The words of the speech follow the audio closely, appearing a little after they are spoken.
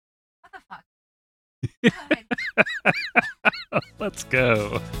Let's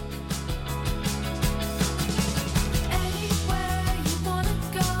go.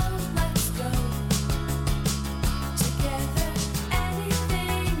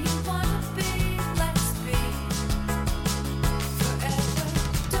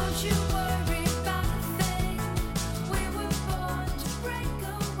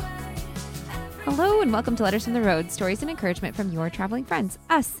 Hello and welcome to Letters from the Road, stories and encouragement from your traveling friends,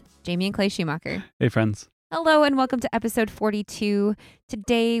 us, Jamie and Clay Schumacher. Hey, friends. Hello and welcome to episode 42.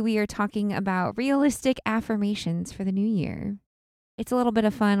 Today we are talking about realistic affirmations for the new year. It's a little bit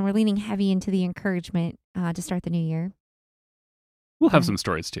of fun. We're leaning heavy into the encouragement to start the new year. We'll have some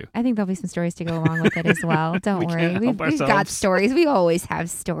stories too. I think there'll be some stories to go along with it as well. Don't worry. We've got stories. We always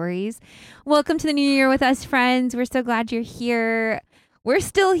have stories. Welcome to the new year with us, friends. We're so glad you're here. We're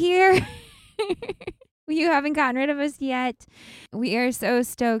still here. You haven't gotten rid of us yet. We are so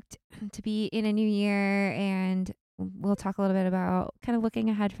stoked to be in a new year, and we'll talk a little bit about kind of looking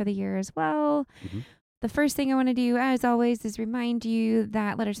ahead for the year as well. Mm-hmm. The first thing I want to do, as always, is remind you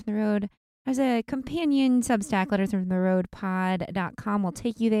that Letters from the Road has a companion Substack, lettersfromtheroadpod.com will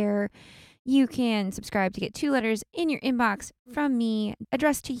take you there. You can subscribe to get 2 letters in your inbox from me,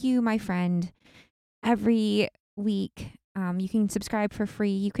 addressed to you, my friend, every week. You can subscribe for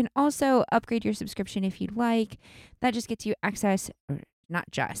free. You can also upgrade your subscription if you'd like. That just gets you access, or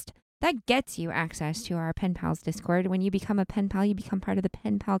not just, that gets you access to our Pen Pals Discord. When you become a Pen Pal, you become part of the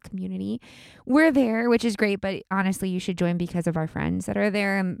Pen Pal community. We're there, which is great, but honestly, you should join because of our friends that are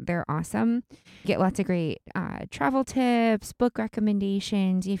there, and they're awesome. You get lots of great travel tips, book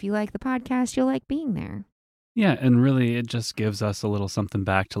recommendations. If you like the podcast, you'll like being there. Yeah, and really, it just gives us a little something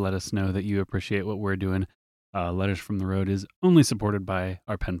back to let us know that you appreciate what we're doing. Letters from the Road is only supported by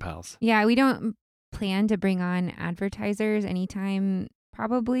our pen pals. Yeah, we don't plan to bring on advertisers anytime.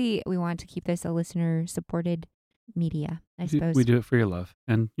 Probably we want to keep this a listener-supported media, I suppose. We do it for your love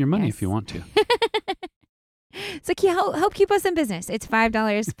and your money if you want to. So help keep us in business. It's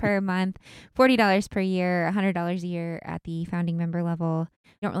 $5 per month, $40 per year, $100 a year at the founding member level.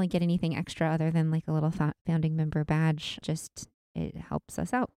 You don't really get anything extra other than like a little founding member badge. Just it helps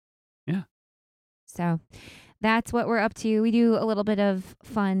us out. Yeah. So that's what we're up to. We do a little bit of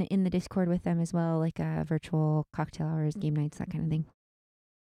fun in the Discord with them as well, like virtual cocktail hours, game nights, that kind of thing.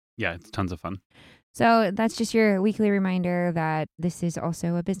 Yeah, it's tons of fun. So that's just your weekly reminder that this is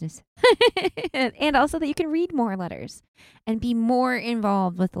also a business. And also that you can read more letters and be more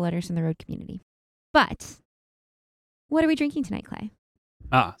involved with the Letters from the Road community. But what are we drinking tonight, Clay?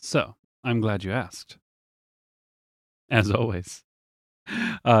 So I'm glad you asked. As always.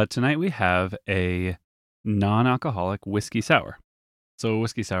 Tonight we have a non-alcoholic whiskey sour. So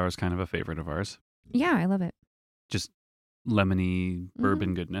whiskey sour is kind of a favorite of ours. Yeah, I love it. Just lemony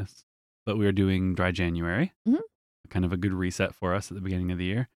bourbon goodness. But we are doing dry January. Mm-hmm. Kind of a good reset for us at the beginning of the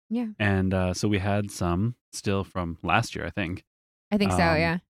year. Yeah. And so we had some still from last year, I think. I think so,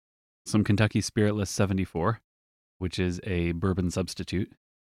 yeah. Some Kentucky Spiritless 74, which is a bourbon substitute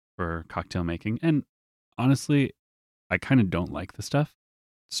for cocktail making. And honestly, I kind of don't like the stuff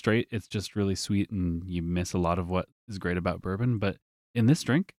straight. It's just really sweet and you miss a lot of what is great about bourbon. But in this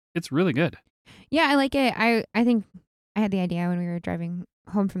drink, it's really good. Yeah, I like it. I think I had the idea when we were driving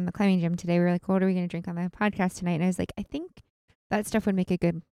home from the climbing gym today. We were like, what are we going to drink on the podcast tonight? And I was like, I think that stuff would make a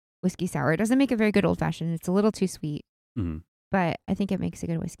good whiskey sour. It doesn't make a very good old fashioned. It's a little too sweet. Mm-hmm. But I think it makes a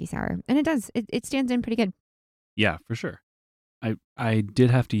good whiskey sour. And it does. It stands in pretty good. Yeah, for sure. I did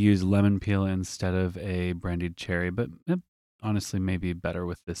have to use lemon peel instead of a brandied cherry, but honestly, maybe better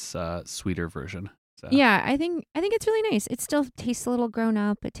with this sweeter version. So. Yeah, I think it's really nice. It still tastes a little grown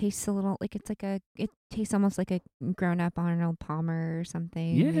up. It tastes a little like it tastes almost like a grown up Arnold Palmer or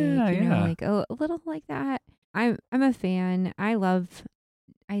something. Yeah, like, you know, like a little like that. I'm a fan. I know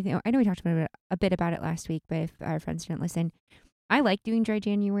we talked about it, a bit about it last week, but if our friends didn't listen, I like doing dry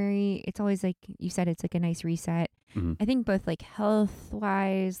January. It's always like you said, it's like a nice reset. Mm-hmm. I think both like health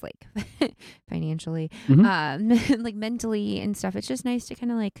wise, like financially, like mentally and stuff. It's just nice to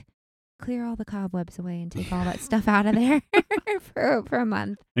kind of like clear all the cobwebs away and take all that stuff out of there for a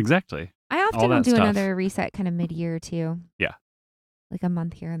month. Exactly. I often will do another reset kind of mid-year too. Yeah. Like a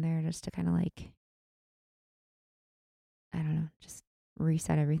month here and there just to kind of like, I don't know, just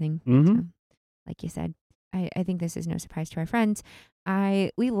reset everything. Mm-hmm. So, like you said. I think this is no surprise to our friends.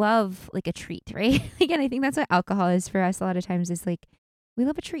 We love like a treat, right? Again, I think that's what alcohol is for us a lot of times is like, we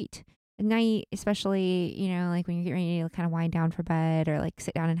love a treat. At night, especially, you know, like when you're getting ready to kind of wind down for bed or like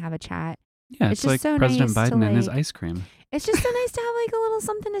sit down and have a chat. Yeah, it's like so President nice Biden and his ice cream. It's just so nice to have like a little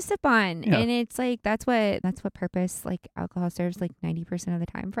something to sip on. Yeah. And it's like that's what purpose like alcohol serves like 90% of the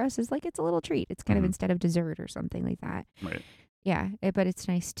time for us is like it's a little treat. It's kind of instead of dessert or something like that. Right. Yeah, but it's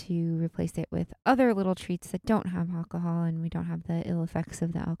nice to replace it with other little treats that don't have alcohol and we don't have the ill effects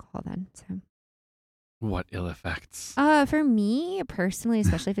of the alcohol then. So what ill effects? For me personally,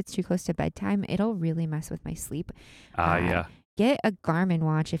 especially if it's too close to bedtime, it'll really mess with my sleep. Yeah. Get a Garmin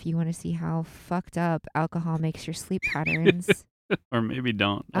watch if you want to see how fucked up alcohol makes your sleep patterns. Or maybe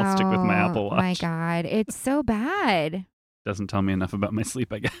don't. I'll stick with my Apple Watch. Oh my God. It's so bad. Doesn't tell me enough about my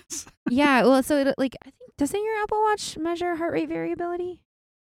sleep, I guess. Yeah. Well, so I think, doesn't your Apple Watch measure heart rate variability?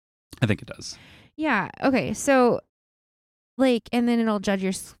 I think it does. Yeah. Okay. So and then it'll judge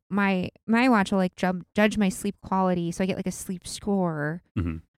my watch will like judge my sleep quality. So I get like a sleep score.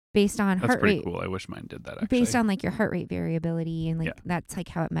 Based on heart rate. That's pretty cool. I wish mine did that, actually. Based on like your heart rate variability and that's like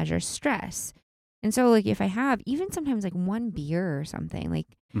how it measures stress. And so like if I have even sometimes like one beer or something, like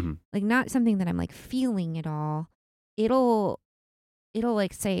not something that I'm like feeling at all, it'll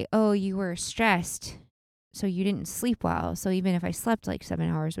like say, oh, you were stressed, so you didn't sleep well. So even if I slept like 7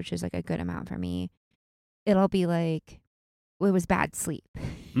 hours, which is like a good amount for me, it'll be like, well, it was bad sleep.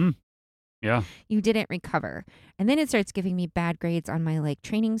 Yeah. You didn't recover. And then it starts giving me bad grades on my like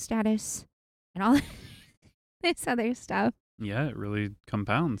training status and all this other stuff. Yeah, it really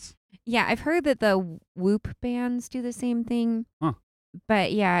compounds. Yeah, I've heard that the Whoop bands do the same thing. Huh.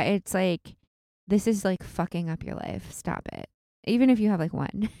 But yeah, it's like, this is like fucking up your life. Stop it. Even if you have like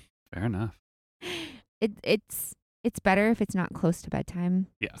one. Fair enough. It's better if it's not close to bedtime.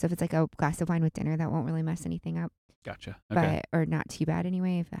 Yeah. So if it's like a glass of wine with dinner, that won't really mess anything up. Gotcha. Okay. Or not too bad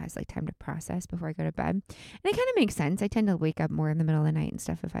anyway, if it has like time to process before I go to bed. And it kind of makes sense. I tend to wake up more in the middle of the night and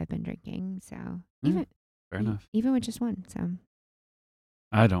stuff if I've been drinking. So fair enough. Even with just one. So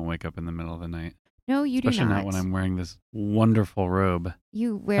I don't wake up in the middle of the night. No, you Especially do not. Not when I'm wearing this wonderful robe.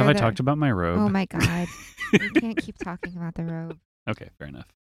 You wear Have I talked about my robe? Oh my God. We can't keep talking about the robe. Okay, fair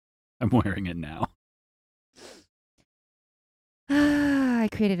enough. I'm wearing it now. I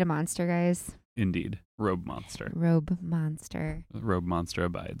created a monster, guys. Indeed. Robe monster. Robe monster. Robe monster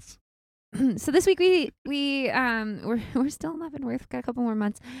abides. So this week we're still in Leavenworth, got a couple more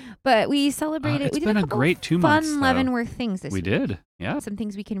months, but we celebrated. It's we did been a great 2 months. Fun Leavenworth things this week. We did, yeah. Some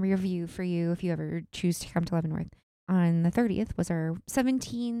things we can review for you if you ever choose to come to Leavenworth. On the 30th was our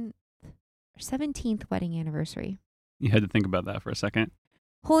 17th wedding anniversary. You had to think about that for a second.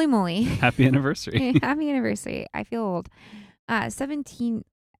 Holy moly! Happy anniversary! Happy anniversary! I feel old. 17,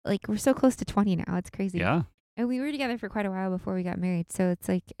 like we're so close to 20 now. It's crazy. Yeah. And we were together for quite a while before we got married. So it's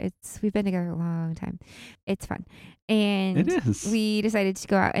like, we've been together a long time. It's fun. And it is. We decided to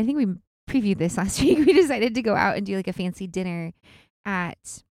go out. I think we previewed this last week. We decided to go out and do like a fancy dinner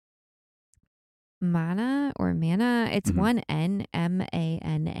at Mana. It's one N,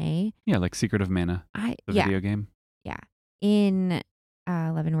 Mana. Yeah, like Secret of Mana, the video game. Yeah. In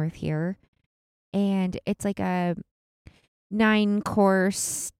Leavenworth here. And it's like a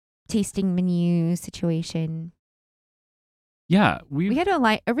 9-course tasting menu situation. Yeah, we had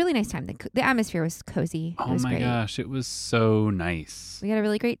a really nice time. The atmosphere was cozy. Oh my gosh, it was so nice. We had a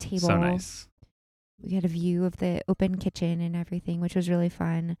really great table. So nice. We had a view of the open kitchen and everything, which was really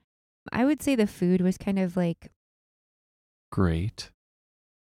fun. I would say the food was kind of like great.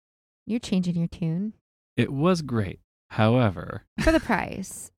 You're changing your tune. It was great. However, for the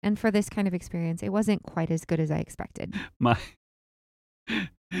price and for this kind of experience, it wasn't quite as good as I expected.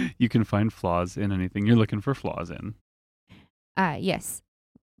 You can find flaws in anything you're looking for flaws in. Yes.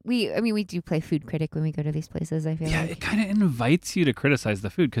 We do play food critic when we go to these places, I feel like. Yeah, it kind of invites you to criticize the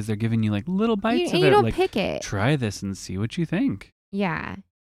food because they're giving you like little bites of it. You don't like, pick it. Try this and see what you think. Yeah.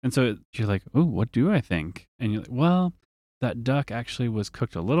 And so you're like, oh, what do I think? And you're like, well, that duck actually was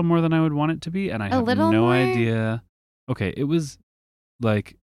cooked a little more than I would want it to be. And I have no idea. Okay, it was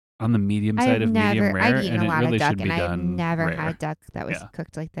like on the medium side of medium rare. I've eaten and a lot it really of duck, should be and I've done never rare. had duck that was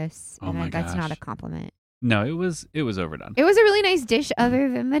cooked like this. Oh my that's gosh. not a compliment. No, it was overdone. It was a really nice dish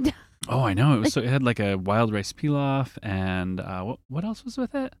other than the duck. Oh, I know. It had like a wild rice pilaf and what else was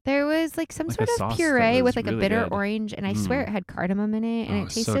with it? There was like some like sort of puree with like a bitter orange, and I swear it had cardamom in it, and it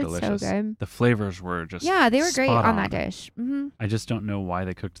tasted so good. The flavors were just they were great on that dish. Mm-hmm. I just don't know why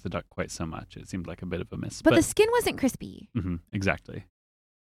they cooked the duck quite so much. It seemed like a bit of a miss. But the skin wasn't crispy. Mm-hmm, exactly.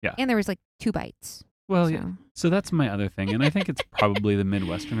 Yeah. And there was like 2 bites. Well, yeah. So that's my other thing, and I think it's probably the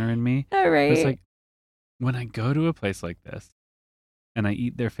Midwesterner in me. All right. It's like when I go to a place like this and I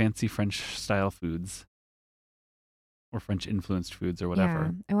eat their fancy French style foods or French influenced foods or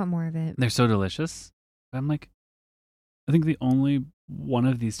whatever. Yeah, I want more of it. They're so delicious. I'm like, I think the only one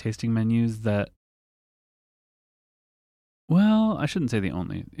of these tasting menus that, well, I shouldn't say the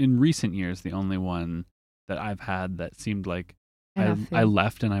only. In recent years, the only one that I've had that seemed like I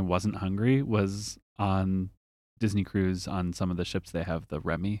left and I wasn't hungry was on Disney Cruise. On some of the ships, they have the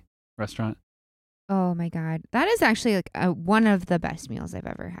Remy restaurant. Oh my God. That is actually like one of the best meals I've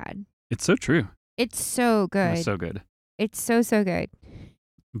ever had. It's so true. It's so good. It was so good. It's so, so good.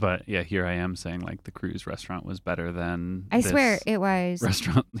 But yeah, here I am saying like the cruise restaurant was better than I swear it was.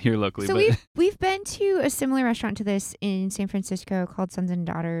 Restaurant here locally. So we've been to a similar restaurant to this in San Francisco called Sons and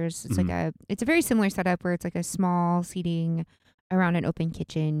Daughters. It's like it's a very similar setup where it's like a small seating around an open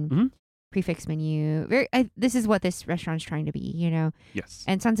kitchen, prefix menu. This is what this restaurant's trying to be, you know? Yes.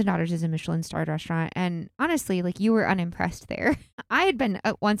 And Sons and Daughters is a Michelin-starred restaurant. And honestly, like you were unimpressed there. I had been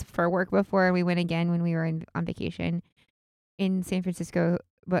once for work before, and we went again when we were on vacation in San Francisco.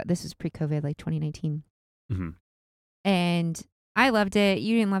 But this was pre-COVID, like 2019. And I loved it.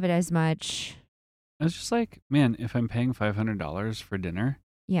 You didn't love it as much. I was just like, man, if I'm paying $500 for dinner,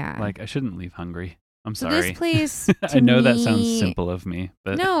 like I shouldn't leave hungry. I'm sorry. This place, I know that sounds simple of me,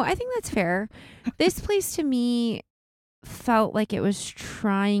 but no, I think that's fair. This place to me felt like it was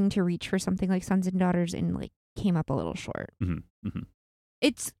trying to reach for something like Sons and Daughters and like came up a little short.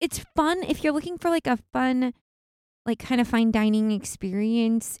 It's fun if you're looking for like a fun, like kind of fine dining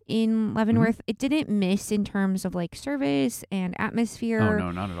experience in Leavenworth. It didn't miss in terms of like service and atmosphere. Oh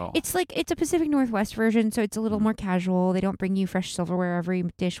no, not at all. It's like it's a Pacific Northwest version, so it's a little more casual. They don't bring you fresh silverware every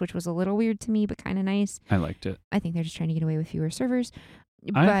dish, which was a little weird to me, but kind of nice. I liked it. I think they're just trying to get away with fewer servers.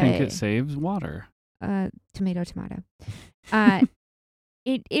 I think it saves water. Tomato.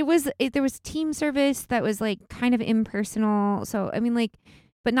 There was team service that was like kind of impersonal. So I mean, like,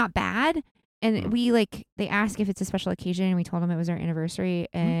 but not bad. And they asked if it's a special occasion, and we told them it was our anniversary.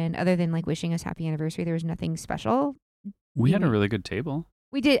 And other than like wishing us happy anniversary, there was nothing special. We had a really good table.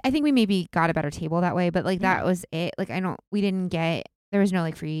 We did. I think we maybe got a better table that way, but like that was it. Like there was no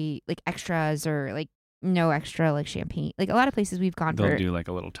like free like extras or like no extra like champagne. Like a lot of places we've gone They'll do like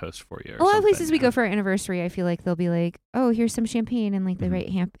a little toast for you. A lot of places we go for our anniversary, I feel like they'll be like, oh, here's some champagne and like they write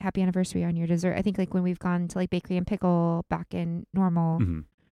happy anniversary on your dessert. I think like when we've gone to like Bakery and Pickle back in Normal,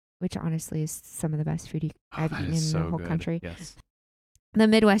 which honestly is some of the best food I've eaten in the whole country. Yes. The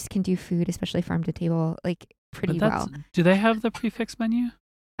Midwest can do food, especially farm to table, like pretty well. Do they have the prefix menu?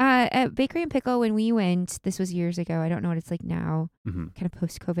 At Bakery and Pickle, when we went, this was years ago. I don't know what it's like now, kind of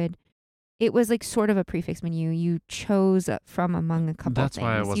post-COVID. It was like sort of a prefix menu. You chose from among a couple things. That's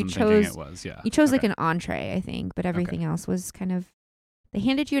why I wasn't thinking it was, yeah. You chose like an entree, I think, but everything else was kind of, they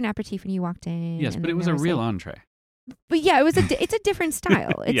handed you an aperitif when you walked in. Yes, but it was a real entree. But yeah, it's a different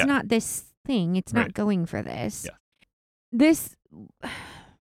style. It's not this thing. It's not going for this. Yeah.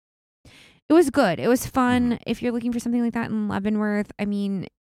 It was good. It was fun. If you're looking for something like that in Leavenworth, I mean,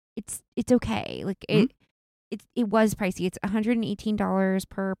 it's okay. Like it was pricey. It's $118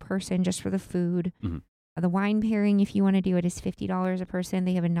 per person just for the food. The wine pairing, if you want to do it, is $50 a person.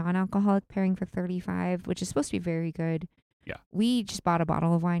 They have a non-alcoholic pairing for $35, which is supposed to be very good. Yeah. We just bought a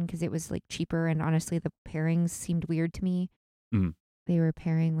bottle of wine because it was like cheaper, and honestly, the pairings seemed weird to me. They were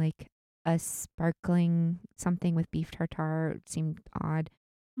pairing like a sparkling something with beef tartare. It seemed odd.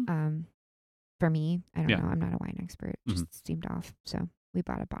 For me, I don't know. I'm not a wine expert. It just seemed off. So we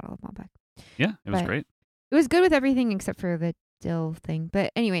bought a bottle of Malbec. Yeah, it was great. It was good with everything except for the dill thing.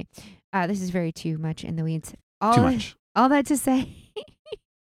 But anyway, this is very too much in the weeds. Too much. All that to say,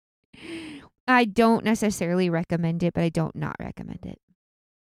 I don't necessarily recommend it, but I don't not recommend it.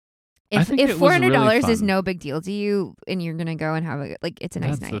 If $400 is no big deal to you, and you're gonna go and have it's a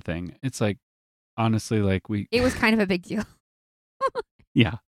nice night. That's the thing. It's like, honestly, like it was kind of a big deal.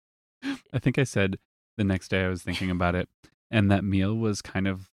 Yeah. I think I said the next day I was thinking about it, and that meal was kind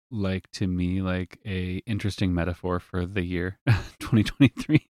of like, to me, like a interesting metaphor for the year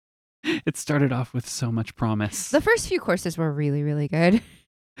 2023. It started off with so much promise. The first few courses were really, really good.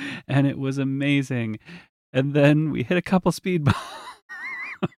 And it was amazing. And then we hit a couple speed bumps.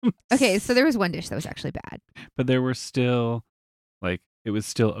 Okay, so there was one dish that was actually bad. But there were still, like, it was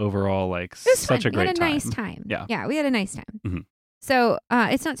still overall, like, such a great time. We had a nice time. Yeah. Yeah, we had a nice time. So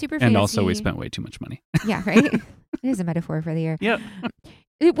it's not super fancy. And also we spent way too much money. Yeah, right? It is a metaphor for the year. Yeah.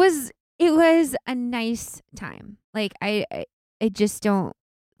 It was a nice time. Like, I just don't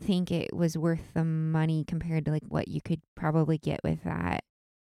think it was worth the money compared to, like, what you could probably get with that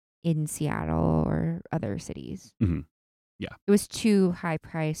in Seattle or other cities. Yeah. It was too high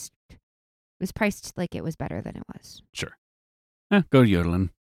priced. It was priced like it was better than it was. Sure. Go to Yodelin.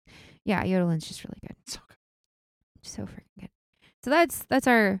 Yeah, Yodelin's just really good. So good. So freaking good. So that's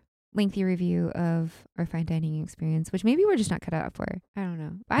our lengthy review of our fine dining experience, which maybe we're just not cut out for. I don't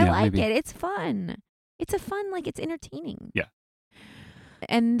know. I like it. It's fun. It's it's entertaining. Yeah.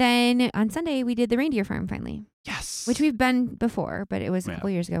 And then on Sunday, we did the reindeer farm finally. Yes. Which we've been before, but it was a couple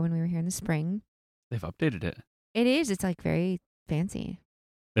years ago when we were here in the spring. They've updated it. It is. It's like very fancy.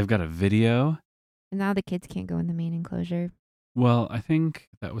 They've got a video. And now the kids can't go in the main enclosure. Well, I think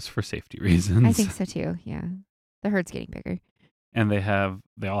that was for safety reasons. I think so too. Yeah. The herd's getting bigger. And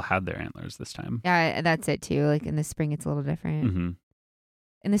they all had their antlers this time. Yeah, that's it too. Like in the spring, it's a little different. Mm-hmm.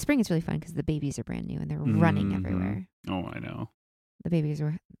 In the spring, it's really fun because the babies are brand new and they're running everywhere. Oh, I know. The babies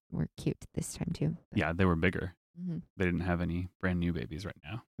were cute this time too. But. Yeah, they were bigger. Mm-hmm. They didn't have any brand new babies right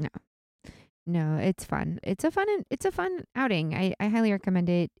now. No, it's fun. It's a fun outing. I highly recommend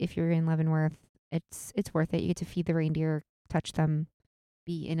it if you're in Leavenworth. It's worth it. You get to feed the reindeer, touch them,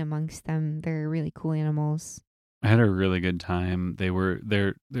 be in amongst them. They're really cool animals. I had a really good time.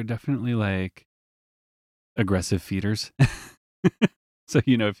 They're definitely like aggressive feeders. So,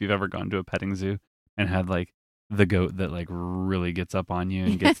 if you've ever gone to a petting zoo and had like the goat that like really gets up on you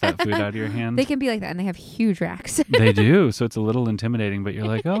and gets that food out of your hand. They can be like that, and they have huge racks. They do. So it's a little intimidating, but you're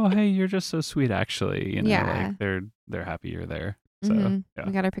like, oh, hey, you're just so sweet, actually. Yeah. Like they're happy you're there. So yeah.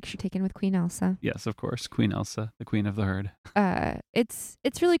 We got our picture taken with Queen Elsa. Yes, of course. Queen Elsa, the queen of the herd. It's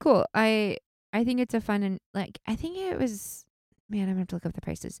really cool. I think it's a fun and like, I think it was, man, I'm going to have to look up the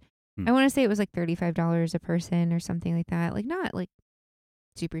prices. I want to say it was like $35 a person or something like that. Like not like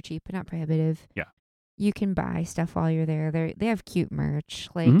super cheap, but not prohibitive. Yeah. You can buy stuff while you're there. They have cute merch.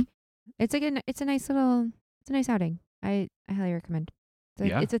 Like it's like it's a nice outing. I highly recommend.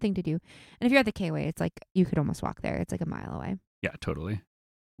 It's a thing to do. And if you're at the K-Way, it's like you could almost walk there. It's like a mile away. Yeah, totally.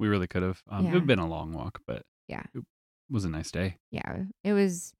 We really could have. It would have been a long walk, but yeah, it was a nice day. Yeah, it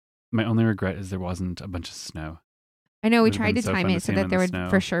was. My only regret is there wasn't a bunch of snow. I know we tried to time it so that there would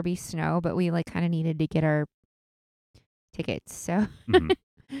for sure be snow, but we like kind of needed to get our tickets. So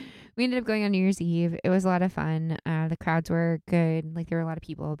we ended up going on New Year's Eve. It was a lot of fun. The crowds were good. Like there were a lot of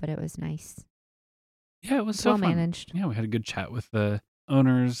people, but it was nice. Yeah, it was so well fun. Managed. Yeah, we had a good chat with the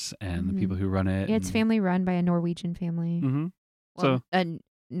owners and the people who run it. Yeah, it's family run by a Norwegian family. Mm-hmm. Well, a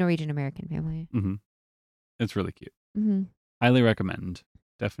Norwegian American family. Mm-hmm. It's really cute. Mm-hmm. Highly recommend.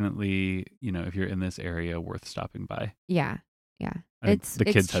 Definitely, if you're in this area, worth stopping by. Yeah. The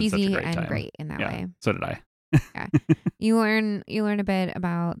kids cheesy and great in that way. So did I. Yeah. You learn a bit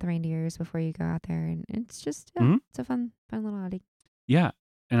about the reindeers before you go out there, and it's just it's a fun little outing. Yeah,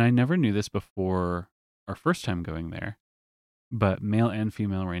 and I never knew this before our first time going there, but male and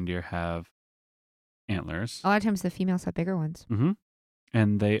female reindeer have antlers. A lot of times the females have bigger ones. Mm-hmm.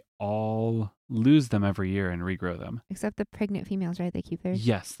 And they all lose them every year and regrow them. Except the pregnant females, right? They keep theirs.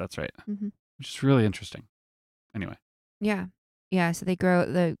 Yes, that's right. Mm-hmm. Which is really interesting. Anyway. Yeah. Yeah, so they grow.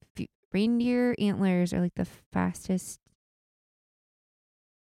 The reindeer antlers are like the fastest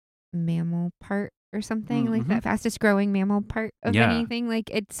mammal part or something. Like the fastest growing mammal part of anything. Like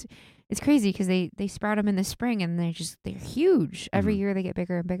it's crazy because they sprout them in the spring and they're huge. Every year they get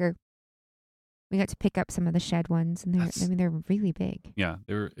bigger and bigger. We got to pick up some of the shed ones, and they're really big. Yeah,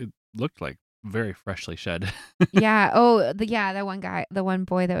 it looked like very freshly shed. Yeah. Oh, the one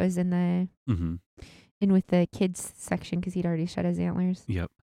boy that was in with the kids section because he'd already shed his antlers.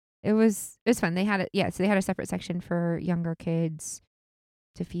 Yep. It was fun. They had so they had a separate section for younger kids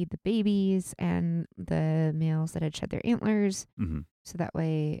to feed the babies and the males that had shed their antlers. Mm-hmm. So that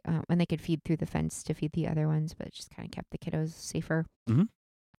way, and they could feed through the fence to feed the other ones, but it just kind of kept the kiddos safer. Mm-hmm.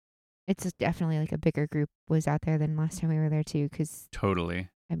 It's definitely like a bigger group was out there than last time we were there too. Cause totally.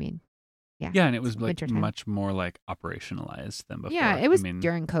 I mean, yeah. Yeah. And it was like much more like operationalized than before. Yeah. It was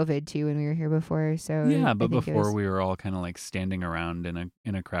during COVID too when we were here before. So yeah, but before we were all kind of like standing around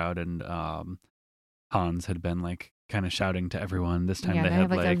in a crowd, and Hans had been like kind of shouting to everyone. This time they had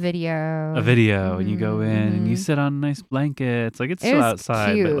like a video, and you go in and you sit on nice blankets. Like it's still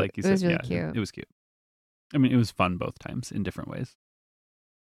outside, cute. but like you said, it was really cute. It was cute. I mean, it was fun both times in different ways.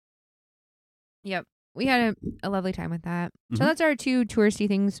 Yep. We had a lovely time with that. Mm-hmm. So that's our two touristy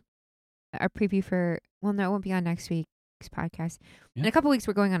things. Our preview for, well, no, it won't be on next week's podcast. Yeah. In a couple weeks,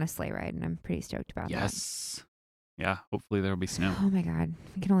 we're going on a sleigh ride, and I'm pretty stoked about that. Yes. Yeah. Hopefully there'll be snow. Oh my God.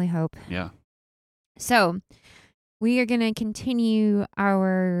 We can only hope. Yeah. So we are going to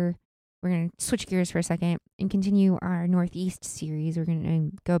we're going to switch gears for a second and continue our Northeast series. We're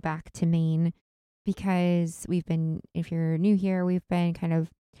going to go back to Maine because if you're new here, we've been kind of,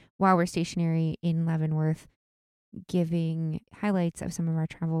 while we're stationary in Leavenworth, giving highlights of some of our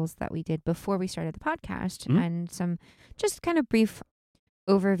travels that we did before we started the podcast and some just kind of brief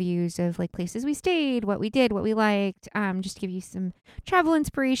overviews of like places we stayed, what we did, what we liked, just to give you some travel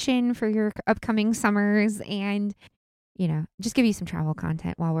inspiration for your upcoming summers and, just give you some travel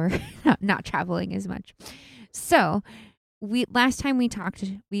content while we're not traveling as much. So last time we talked,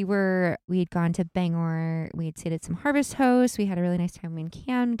 we had gone to Bangor. We had stayed at some Harvest Hosts. We had a really nice time in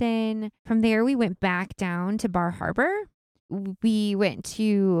Camden. From there, we went back down to Bar Harbor. We went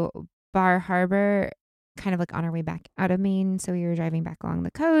to Bar Harbor kind of like on our way back out of Maine. So we were driving back along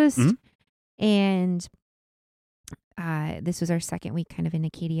the coast. Mm-hmm. And this was our second week kind of in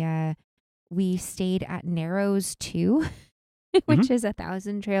Acadia. We stayed at Narrows 2, which mm-hmm. is a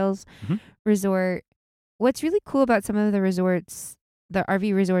Thousand Trails mm-hmm. resort. What's really cool about some of the resorts, the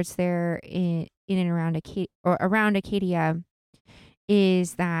RV resorts there in and around Acadia,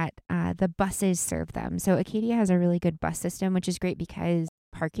 is that the buses serve them. So Acadia has a really good bus system, which is great because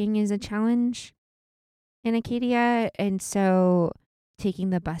parking is a challenge in Acadia. And so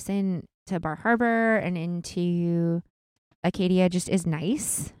taking the bus in to Bar Harbor and into Acadia just is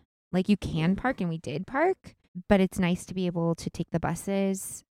nice. Like you can park, and we did park, but it's nice to be able to take the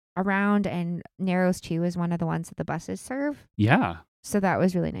buses around, and Narrows 2 is one of the ones that the buses serve. Yeah. So that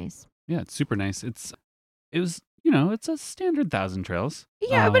was really nice. Yeah, it's super nice. It was, it's a standard Thousand Trails.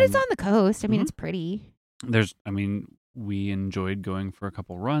 Yeah, but it's on the coast. I mean, mm-hmm. It's pretty. We enjoyed going for a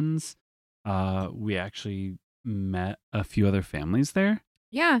couple runs. We actually met a few other families there.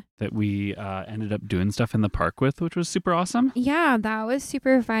 Yeah. That we ended up doing stuff in the park with, which was super awesome. Yeah, that was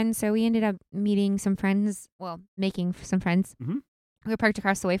super fun. So we ended up meeting some friends, making some friends. Mm-hmm. Who were parked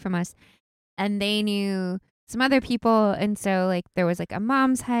across the way from us, and they knew some other people. And so like there was like a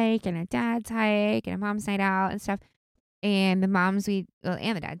mom's hike and a dad's hike and a mom's night out and stuff. And the moms and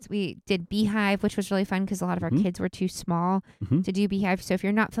the dads, we did Beehive, which was really fun because a lot of mm-hmm. our kids were too small mm-hmm. to do Beehive. So if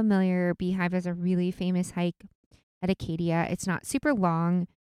you're not familiar, Beehive is a really famous hike at Acadia. It's not super long,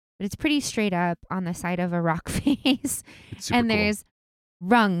 but it's pretty straight up on the side of a rock face. And there's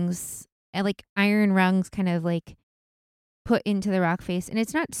rungs, like iron rungs, kind of like put into the rock face, and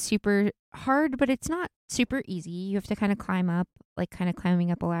it's not super hard, but it's not super easy. You have to kind of climb up, like kind of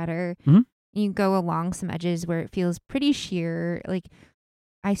climbing up a ladder. Mm-hmm. You go along some edges where it feels pretty sheer. Like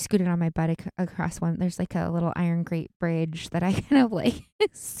I scooted on my butt across one. There's like a little iron grate bridge that I kind of like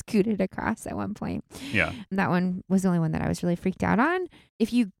scooted across at one point. Yeah. And that one was the only one that I was really freaked out on.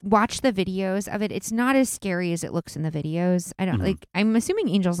 If you watch the videos of it, it's not as scary as it looks in the videos. Mm-hmm. I'm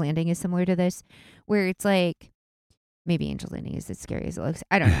assuming Angel's Landing is similar to this, where it's like, maybe Angel's Landing is as scary as it looks.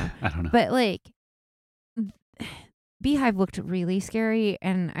 I don't know. I don't know. But like Beehive looked really scary,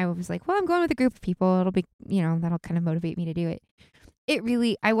 and I was like, well, I'm going with a group of people. It'll be, that'll kind of motivate me to do it.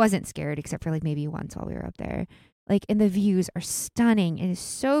 I wasn't scared except for like maybe once while we were up there. Like, and the views are stunning. It is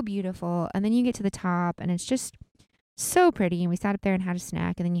so beautiful. And then you get to the top and it's just so pretty. And we sat up there and had a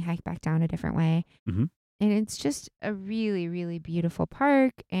snack, and then you hike back down a different way. Mm-hmm. And it's just a really, really beautiful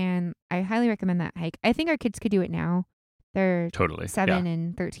park. And I highly recommend that hike. I think our kids could do it now. They're totally 7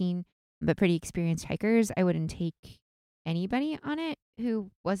 and 13, but pretty experienced hikers. I wouldn't take anybody on it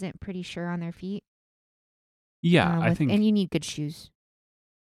who wasn't pretty sure on their feet. Yeah, I think. And you need good shoes.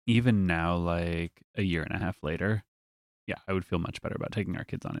 Even now, like a year and a half later, yeah, I would feel much better about taking our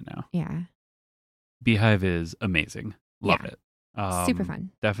kids on it now. Yeah. Beehive is amazing. Love it. Super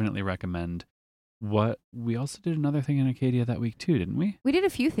fun. Definitely recommend. We also did another thing in Acadia that week too, didn't we? We did a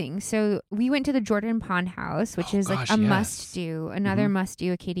few things. So we went to the Jordan Pond House, which is like a must do, another mm-hmm. must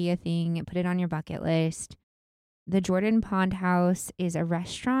do Acadia thing. Put it on your bucket list. The Jordan Pond House is a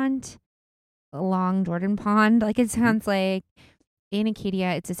restaurant along Jordan Pond, like it sounds like, in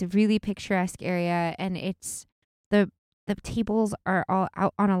Acadia. It's this really picturesque area, and it's the tables are all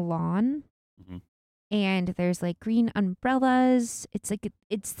out on a lawn, mm-hmm. and there's like green umbrellas. It's like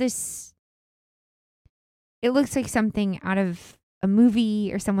it's this. It looks like something out of a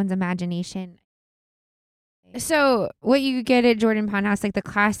movie or someone's imagination. So what you get at Jordan Pond House, like the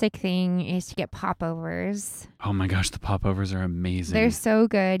classic thing is to get popovers. Oh my gosh, the popovers are amazing. They're so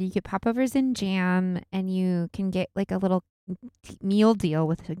good. You get popovers and jam, and you can get like a little meal deal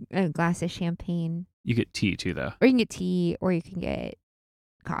with a glass of champagne. You get tea too, though. Or you can get tea, or you can get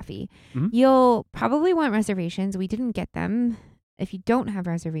coffee. Mm-hmm. You'll probably want reservations. We didn't get them. If you don't have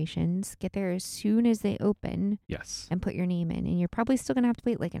reservations, get there as soon as they open. Yes. And put your name in. And you're probably still going to have to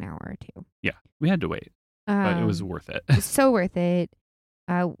wait like an hour or two. Yeah, we had to wait. But it was worth it. It's so worth it.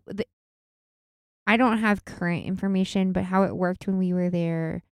 I don't have current information, but how it worked when we were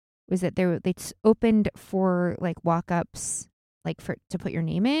there was that they opened for like walk-ups, like to put your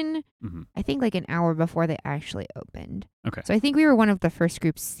name in. Mm-hmm. I think like an hour before they actually opened. Okay. So I think we were one of the first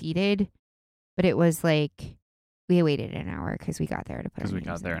groups seated, but it was like we waited an hour because we got there to put. Because we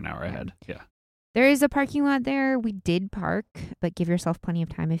got there an hour ahead. Yeah. There is a parking lot there. We did park, but give yourself plenty of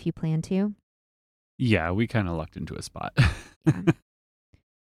time if you plan to. Yeah, we kind of lucked into a spot. Yeah.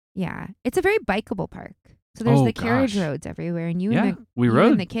 Yeah. It's a very bikeable park. So there's the carriage roads everywhere, and you and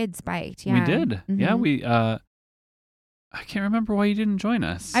the kids biked. Yeah. We did. Mm-hmm. Yeah, we I can't remember why you didn't join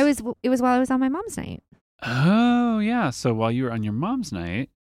us. It was while I was on my mom's night. Oh, yeah. So while you were on your mom's night,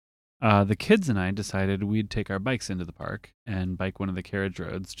 the kids and I decided we'd take our bikes into the park and bike one of the carriage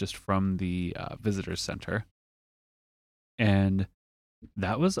roads just from the visitors center. And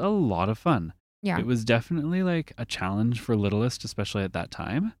that was a lot of fun. Yeah. It was definitely like a challenge for littlest, especially at that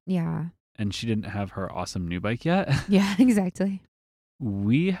time. Yeah. And she didn't have her awesome new bike yet. Yeah, exactly.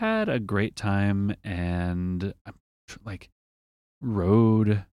 We had a great time and like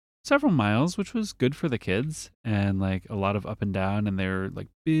rode several miles, which was good for the kids, and like a lot of up and down, and they were like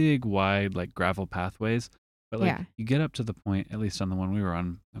big, wide, like gravel pathways. But like you get up to the point, at least on the one we were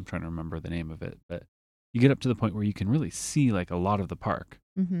on, I'm trying to remember the name of it, but you get up to the point where you can really see like a lot of the park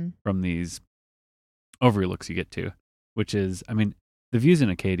from these overlooks you get to, which is, I mean, the views in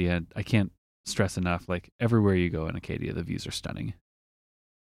Acadia, I can't stress enough, like everywhere you go in Acadia, the views are stunning.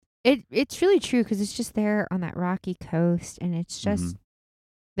 It's really true because it's just there on that rocky coast, and it's just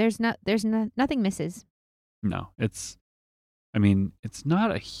nothing misses. No, it's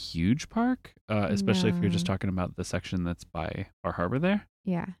not a huge park, especially if you're just talking about the section that's by Bar Harbor there.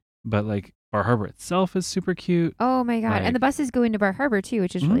 Yeah. But like Bar Harbor itself is super cute. Oh my God. And the buses go into Bar Harbor too,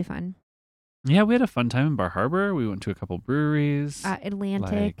 which is really fun. Yeah, we had a fun time in Bar Harbor. We went to a couple breweries.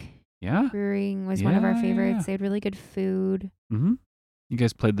 Atlantic Brewing was one of our favorites. They had really good food. Mm-hmm. You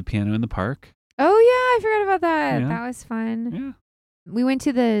guys played the piano in the park. Oh yeah, I forgot about that. Yeah. That was fun. Yeah. We went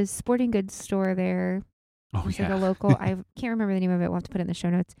to the sporting goods store there. Oh, It's like a local, I can't remember the name of it. We'll have to put it in the show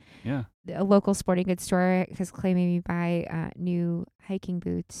notes. Yeah. A local sporting goods store because Clay made me buy new hiking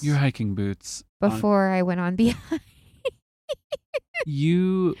boots. Your hiking boots. Before I went on behind.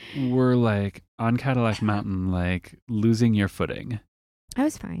 You were like on Cadillac Mountain, like losing your footing. I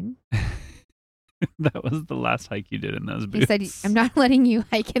was fine. That was the last hike you did in those boots. He said, I'm not letting you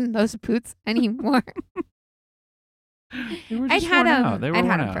hike in those boots anymore. They were just worn out. I'd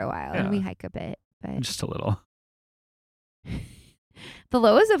had them for a while, and we hike a bit. But just a little. The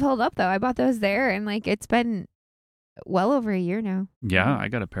lows have held up, though. I bought those there, and like it's been well over a year now. Yeah, I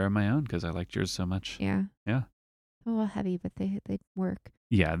got a pair of my own because I liked yours so much. Yeah. Yeah. A little heavy, but they work.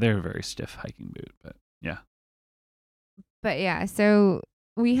 Yeah, they're a very stiff hiking boot, but yeah. But yeah, so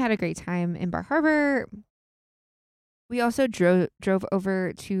we had a great time in Bar Harbor. We also drove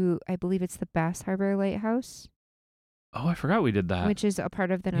over to, I believe it's the Bass Harbor Lighthouse. Oh, I forgot we did that. Which is a part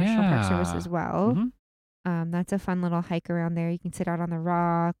of the National Park Service as well. Mm-hmm. That's a fun little hike around there. You can sit out on the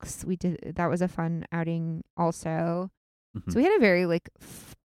rocks. That was a fun outing also. Mm-hmm. So we had a very like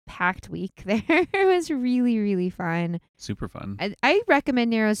packed week there. It was really, really fun. Super fun. I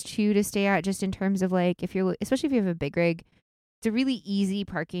recommend Narrows too to stay at, just in terms of like especially if you have a big rig. It's a really easy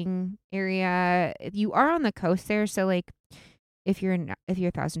parking area. You are on the coast there, so like if you're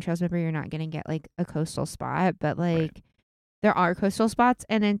a Thousand Trails member, you're not gonna get like a coastal spot, but like there are coastal spots,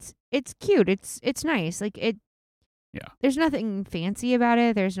 and it's cute. It's nice. Like it. Yeah. There's nothing fancy about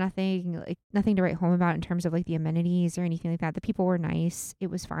it. There's nothing to write home about in terms of like the amenities or anything like that. The people were nice. It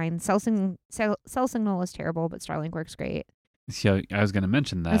was fine. Cell signal is terrible, but Starlink works great. So I was going to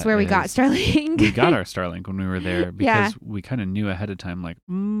mention that. That's where we got Starlink. We got our Starlink when we were there because we kind of knew ahead of time, like,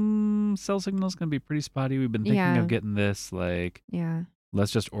 cell signal's going to be pretty spotty. We've been thinking of getting this, like,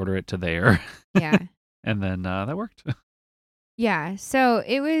 let's just order it to there. Yeah. And then that worked. Yeah. So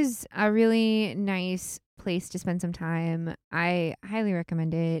it was a really nice place to spend some time. I highly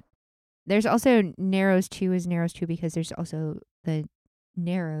recommend it. There's also Narrows 2 because there's also the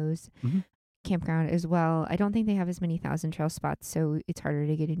Narrows campground as well. I don't think they have as many Thousand Trails spots, so it's harder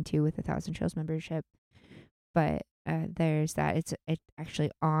to get into with a Thousand Trails membership. But there's that. It's actually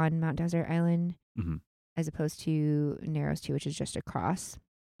on Mount Desert Island as opposed to Narrows 2, which is just across.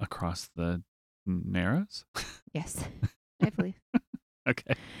 Across the Narrows? Yes, I believe.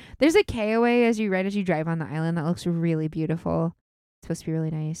 Okay. There's a KOA as you drive on the island that looks really beautiful. It's supposed to be really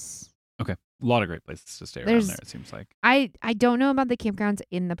nice. Okay. A lot of great places to stay around there, it seems like. I don't know about the campgrounds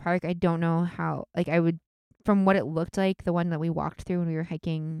in the park. I don't know how, like I would, from what it looked like, the one that we walked through when we were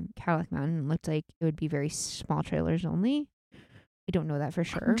hiking Cadillac Mountain looked like it would be very small trailers only. I don't know that for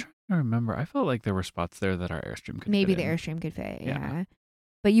sure. I'm trying to remember. I felt like there were spots there that our Airstream could Maybe fit the in. Airstream could fit, yeah.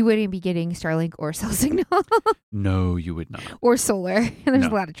 But you wouldn't be getting Starlink or cell signal. No, you would not. Or solar. There's a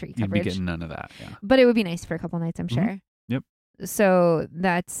lot of tree coverage. You'd be getting none of that, yeah. But it would be nice for a couple nights, I'm sure. Yep. So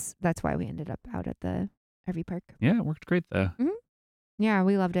that's why we ended up out at the RV park. Yeah, it worked great though. Mm-hmm. Yeah,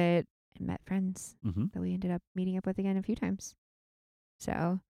 we loved it and met friends Mm-hmm. that we ended up meeting up with again a few times.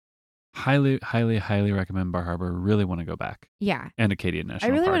 So highly, highly, highly recommend Bar Harbor. Really want to go back. Yeah. And Acadia National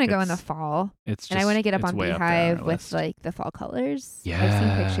I really Park. want to go in the fall. It's just, and I want to get up on Beehive with list. like the fall colors. Yes. I've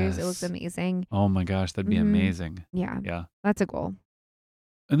seen pictures. It looks amazing. Oh my gosh, that'd be amazing. Yeah. Yeah. That's a goal.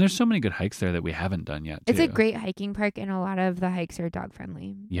 And there's so many good hikes there that we haven't done yet, too. It's a great hiking park, and a lot of the hikes are dog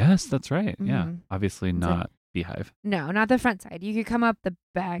friendly. Yes, that's right. Yeah. Obviously not Beehive. No, not the front side. You could come up the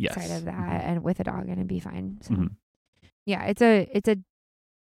back side of that and with a dog and it'd be fine. So yeah, it's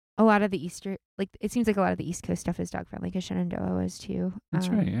a lot of the Easter, like it seems like a lot of the East Coast stuff is dog friendly because Shenandoah is too. That's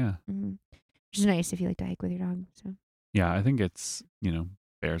right, yeah. Which is nice if you like to hike with your dog. So yeah, I think it's,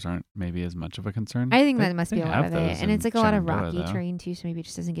 bears aren't maybe as much of a concern. I think that must be a lot of it. And it's like a lot of rocky terrain too, so maybe it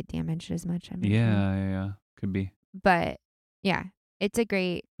just doesn't get damaged as much. I'm not sure. Yeah. Could be. But yeah, it's a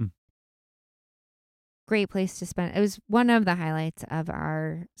great place to spend. It was one of the highlights of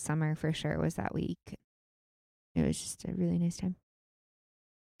our summer for sure, was that week. It was just a really nice time.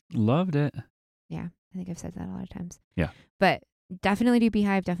 Loved it. Yeah, I think I've said that a lot of times. Yeah. But definitely do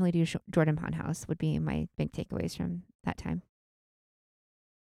Beehive, definitely do Jordan Pond House would be my big takeaways from that time.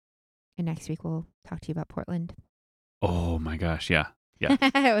 And next week we'll talk to you about Portland. Oh my gosh, yeah. Yeah.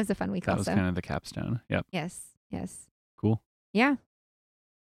 It was a fun week that also. That was kind of the capstone. Yep. Yes. Cool. Yeah.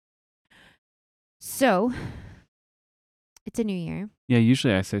 So, it's a new year. Yeah,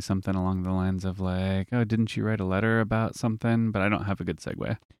 usually I say something along the lines of like, oh, didn't you write a letter about something? But I don't have a good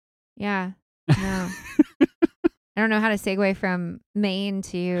segue. Yeah. No. I don't know how to segue from Maine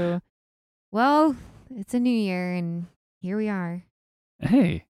to, well, it's a new year and here we are.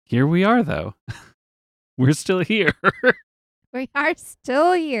 Hey, here we are though. We're still here. We are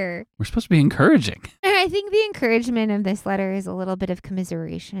still here. We're supposed to be encouraging. And I think the encouragement of this letter is a little bit of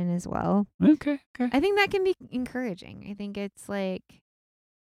commiseration as well. Okay. I think that can be encouraging. I think it's like,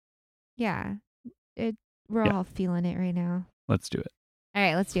 yeah, we're all feeling it right now. Let's do it. All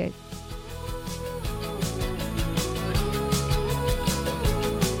right, let's do it.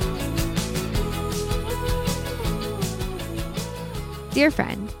 Dear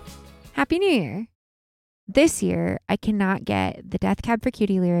friend, Happy New Year. This year, I cannot get the Death Cab for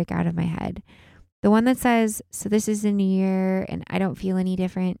Cutie lyric out of my head. The one that says, so this is a new year and I don't feel any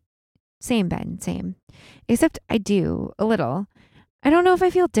different. Same, Ben, same. Except I do, a little. I don't know if I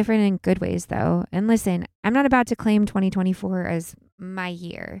feel different in good ways, though. And listen, I'm not about to claim 2024 as my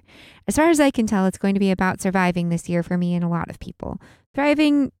year. As far as I can tell, it's going to be about surviving this year for me and a lot of people.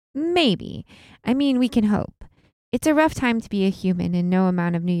 Thriving, maybe. I mean, we can hope. It's a rough time to be a human, and no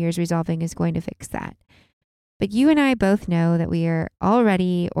amount of New Year's resolving is going to fix that. But you and I both know that we are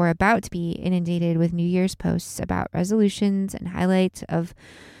already or about to be inundated with New Year's posts about resolutions and highlights of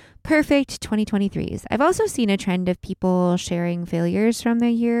perfect 2023s. I've also seen a trend of people sharing failures from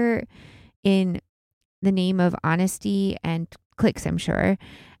the year in the name of honesty and clicks, I'm sure.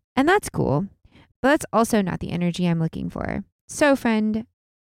 And that's cool. But that's also not the energy I'm looking for. So, friend,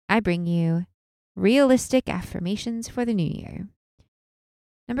 I bring you realistic affirmations for the new year.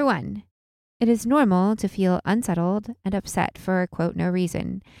 Number 1. It is normal to feel unsettled and upset for, quote, no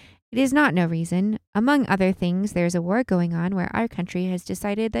reason. It is not no reason. Among other things, there's a war going on where our country has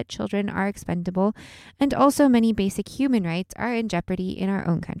decided that children are expendable, and also many basic human rights are in jeopardy in our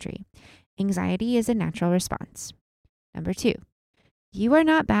own country. Anxiety is a natural response. Number 2. You are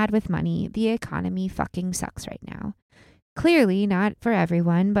not bad with money. The economy fucking sucks right now. Clearly not for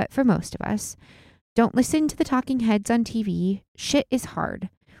everyone, but for most of us. Don't listen to the talking heads on TV. Shit is hard.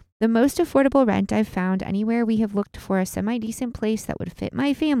 The most affordable rent I've found anywhere we have looked for a semi-decent place that would fit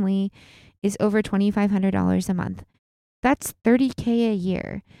my family is over $2,500 a month. That's $30K a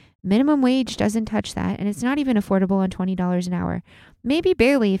year. Minimum wage doesn't touch that, and it's not even affordable on $20 an hour. Maybe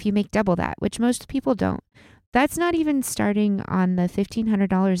barely if you make double that, which most people don't. That's not even starting on the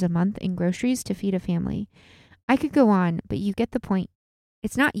 $1,500 a month in groceries to feed a family. I could go on, but you get the point.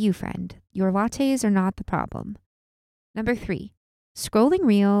 It's not you, friend. Your lattes are not the problem. Number 3. Scrolling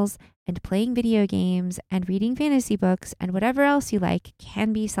reels and playing video games and reading fantasy books and whatever else you like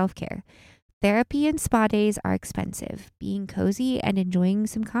can be self-care. Therapy and spa days are expensive. Being cozy and enjoying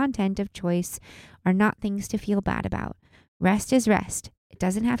some content of choice are not things to feel bad about. Rest is rest. It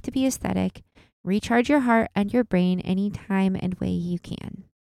doesn't have to be aesthetic. Recharge your heart and your brain anytime and way you can.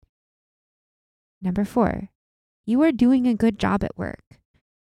 Number 4. You are doing a good job at work.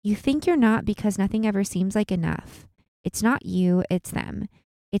 You think you're not because nothing ever seems like enough. It's not you, it's them.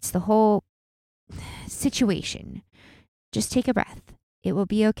 It's the whole situation. Just take a breath. It will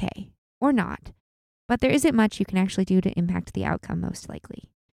be okay. Or not. But there isn't much you can actually do to impact the outcome most likely.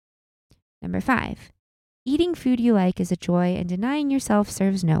 Number 5. Eating food you like is a joy, and denying yourself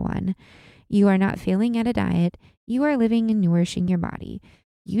serves no one. You are not failing at a diet. You are living and nourishing your body.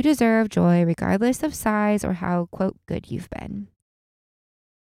 You deserve joy regardless of size or how, quote, good you've been.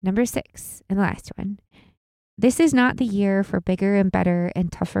 Number 6, and the last one. This is not the year for bigger and better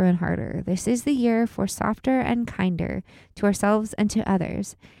and tougher and harder. This is the year for softer and kinder to ourselves and to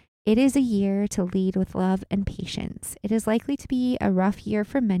others. It is a year to lead with love and patience. It is likely to be a rough year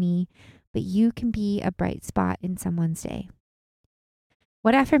for many, but you can be a bright spot in someone's day.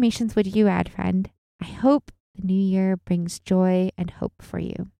 What affirmations would you add, friend? I hope the new year brings joy and hope for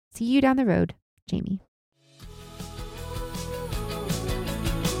you. See you down the road, Jamie.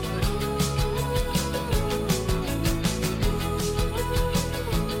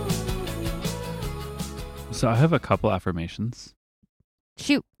 So I have a couple affirmations.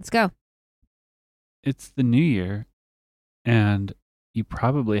 Shoot, let's go. It's the new year, and you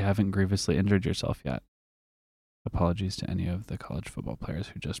probably haven't grievously injured yourself yet. Apologies to any of the college football players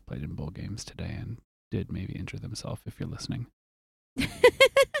who just played in bowl games today and did maybe injure themselves if you're listening. That's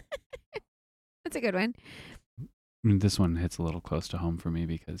a good one. I mean, this one hits a little close to home for me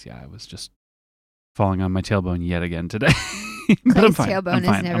because, I was just falling on my tailbone yet again today. But I'm fine. Tailbone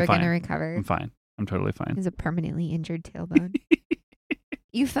is never going to recover. I'm fine. I'm totally fine. It's a permanently injured tailbone.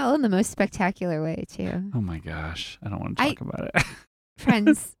 You fell in the most spectacular way, too. Oh my gosh. I don't want to talk about it.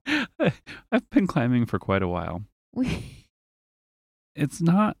 Friends. I've been climbing for quite a while. It's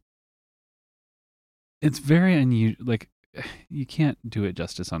very unusual. Like, you can't do it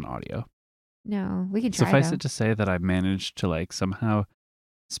justice on audio. No, we can try. Suffice it to say that I managed to somehow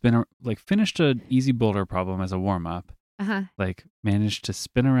finished an easy boulder problem as a warm up. Managed to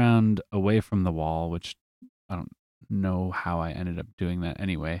spin around away from the wall, which I don't know how I ended up doing that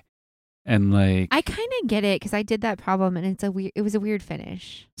anyway. And I kind of get it because I did that problem and it was a weird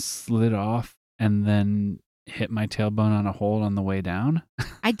finish. Slid off and then hit my tailbone on a hole on the way down.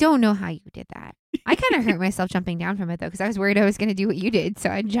 I don't know how you did that. I kind of hurt myself jumping down from it though because I was worried I was going to do what you did,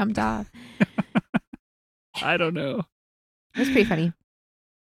 so I jumped off. I don't know. It was pretty funny.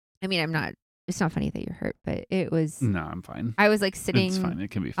 I mean, it's not funny that you're hurt, but it was. No, I'm fine. I was sitting it's fine. It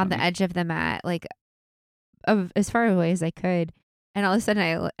can be funny. on the edge of the mat, as far away as I could. And all of a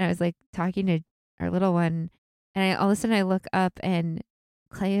sudden I was talking to our little one, and all of a sudden I look up and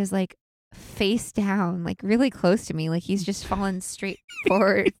Clay is face down, really close to me. He's just fallen straight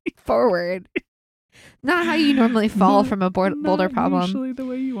forward. Not how you normally fall from a boulder problem. Usually the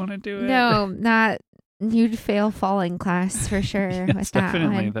way you want to do it. No, not. You'd fail falling class for sure. Yes, with that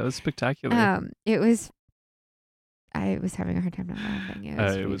definitely. one. That was spectacular. It was. I was having a hard time not laughing.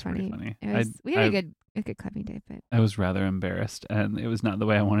 It was pretty funny. We had a good climbing day, but I was rather embarrassed, and it was not the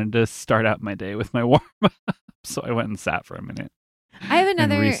way I wanted to start out my day with my warm up. So I went and sat for a minute. I have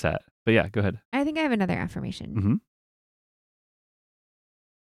another and reset. But yeah, go ahead. I think I have another affirmation. Mm-hmm.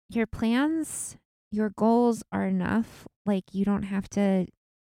 Your plans, your goals are enough. You don't have to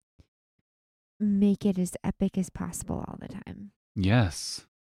make it as epic as possible all the time. Yes.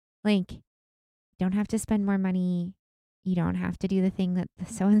 You don't have to spend more money. You don't have to do the thing that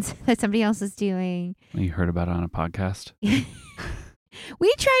that somebody else is doing. You heard about it on a podcast?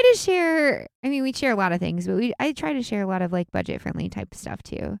 We try to share. I mean, we share a lot of things, but I try to share a lot of budget friendly type stuff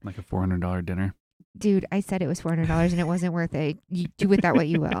too. Like a $400 dinner. Dude, I said it was $400 and it wasn't worth it. You do with that what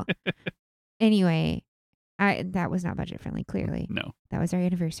you will. Anyway, that was not budget friendly. Clearly, no. That was our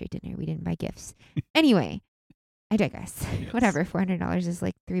anniversary dinner. We didn't buy gifts. Anyway, I digress. Yes. Whatever. $400 is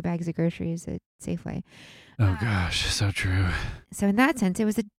 3 bags of groceries at Safeway. Oh gosh, so true. So in that sense, it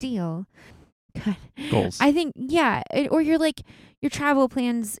was a deal. God. Goals. I think, yeah. Or your travel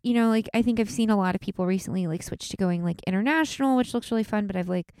plans, I think I've seen a lot of people recently switch to going international, which looks really fun. But I've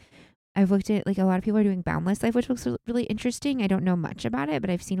looked at a lot of people are doing boundless life, which looks really interesting. I don't know much about it,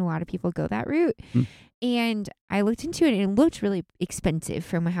 but I've seen a lot of people go that route. And I looked into it and it looked really expensive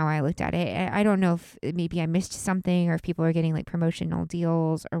from how I looked at it. I don't know if maybe I missed something or if people are getting promotional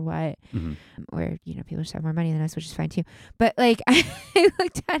deals or what, or, people just have more money than us, which is fine too. But I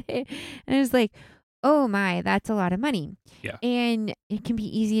looked at it and it was oh my, that's a lot of money. Yeah. And it can be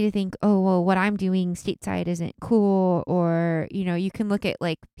easy to think, oh, well, what I'm doing stateside isn't cool. Or, you can look at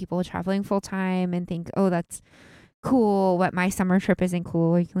people traveling full time and think, oh, that's cool. What my summer trip isn't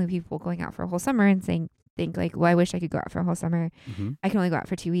cool. You can look at people going out for a whole summer and think well, I wish I could go out for a whole summer. Mm-hmm. I can only go out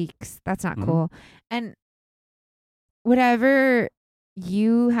for 2 weeks. That's not cool. And whatever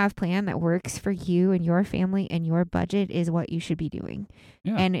you have planned that works for you and your family and your budget is what you should be doing.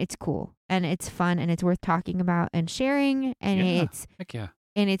 Yeah. And it's cool and it's fun and it's worth talking about and sharing. And Heck yeah.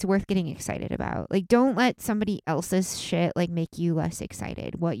 and it's worth getting excited about. Like, don't let somebody else's shit like make you less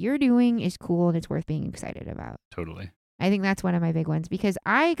excited. What you're doing is cool and it's worth being excited about. Totally. I think that's one of my big ones because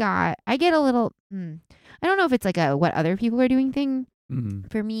I get a little, I don't know if it's like a what other people are doing thing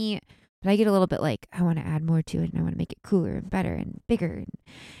for me, but I get a little bit like, I want to add more to it and I want to make it cooler and better and bigger and,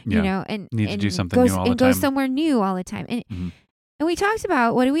 you know, and need to do something new all the time. Go somewhere new all the time. And we talked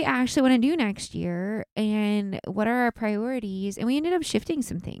about what do we actually want to do next year and what are our priorities. And we ended up shifting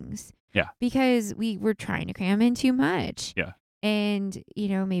some things. Yeah. Because we were trying to cram in too much. Yeah. And, you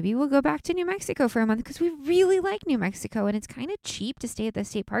know, maybe we'll go back to New Mexico for a month because we really like New Mexico and it's kind of cheap to stay at the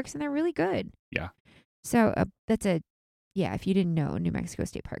state parks and they're really good. Yeah. So if you didn't know, New Mexico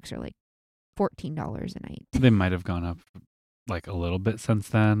state parks are like $14 a night. They might have gone up like a little bit since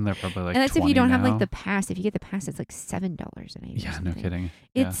then. They're probably like, and that's if you don't now. have like the pass. If you get the pass, it's like $7 a night. Yeah, no kidding.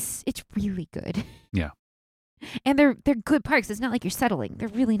 It's really good. Yeah. And they're good parks. It's not like you're settling. They're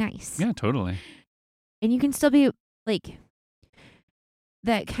really nice. Yeah, totally. And you can still be like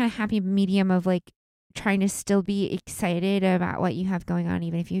that kind of happy medium of like trying to still be excited about what you have going on,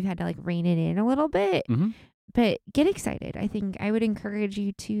 even if you've had to like rein it in a little bit. But get excited. I think I would encourage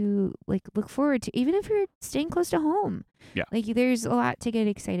you to like look forward to, even if you're staying close to home. Yeah. Like there's a lot to get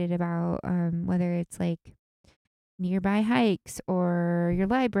excited about, whether it's like nearby hikes or your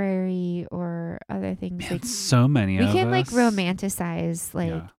library or other things. Man, like so many of us. We can like romanticize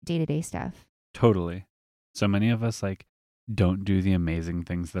like day-to-day stuff. Totally. So many of us like don't do the amazing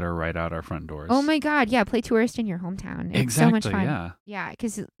things that are right out our front doors. Oh my God. Yeah. Play tourist in your hometown. It's exactly, so much fun. Yeah. Yeah.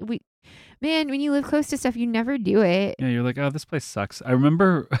 Because when you live close to stuff, you never do it. Yeah. You're like, oh, this place sucks. I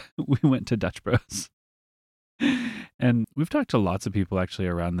remember we went to Dutch Bros. And we've talked to lots of people actually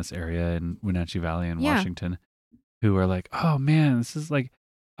around this area in Wenatchee Valley in Washington who are like, oh man, this is like,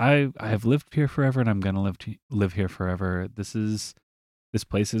 I have lived here forever and I'm going to live here forever. This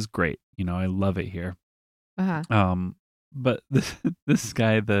place is great. You know, I love it here. But this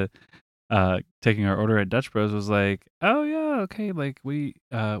guy, taking our order at Dutch Bros was like, oh yeah, okay, like what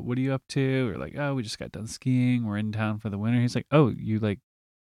are you up to? We're like, oh, we just got done skiing. We're in town for the winter. He's like, oh, you like,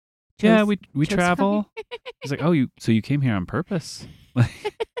 yeah, we travel. He's like, oh, so you came here on purpose?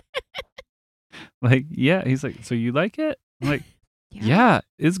 Like, yeah. He's like, so you like it? I'm like, yeah,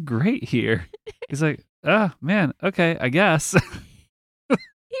 it's great here. He's like, oh man, okay, I guess.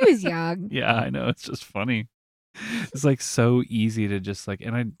 He was young. Yeah, I know. It's just funny. It's like so easy to just like,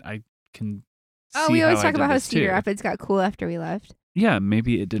 and I can. We always talk about how Cedar Rapids got cool after we left. Yeah,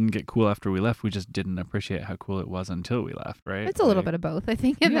 maybe it didn't get cool after we left. We just didn't appreciate how cool it was until we left, right? It's a little bit of both, I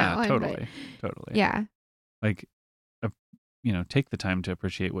think, in that one. Totally. Yeah. Like, take the time to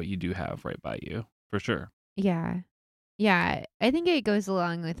appreciate what you do have right by you, for sure. Yeah. Yeah. I think it goes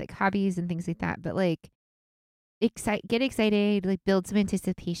along with like hobbies and things like that, but like, get excited, like build some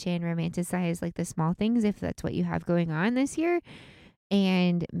anticipation, romanticize like the small things if that's what you have going on this year,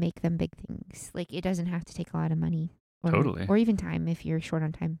 and make them big things. Like it doesn't have to take a lot of money or even time if you're short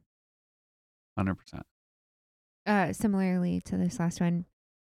on time. 100%. Similarly to this last one,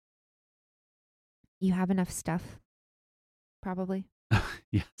 you have enough stuff, probably.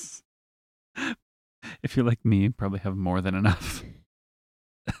 Yes. If you're like me, you probably have more than enough.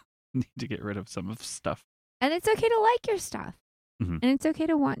 Need to get rid of some of stuff. And it's okay to like your stuff. And it's okay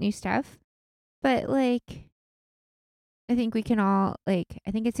to want new stuff. But like, I think we can all I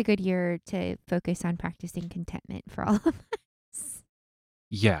think it's a good year to focus on practicing contentment for all of us.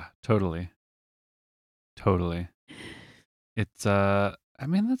 Yeah, totally. It's I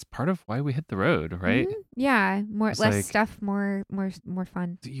mean, that's part of why we hit the road, right? Yeah, less stuff, more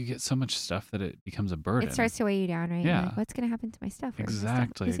fun. You get so much stuff that it becomes a burden. It starts to weigh you down, right? Yeah. Like, what's going to happen to my stuff?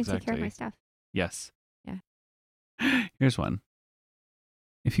 Exactly. Who's going to take care of my stuff? Yes. Yeah. Here's one.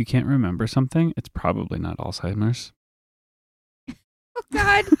 If you can't remember something, it's probably not Alzheimer's. Oh,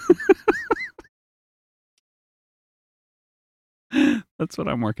 God. That's what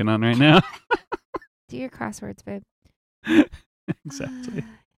I'm working on right now. Do your crosswords, babe. Exactly.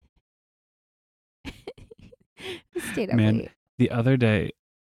 Stayed up Man, late. the other day,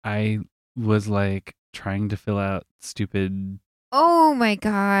 I was like trying to fill out stupid oh my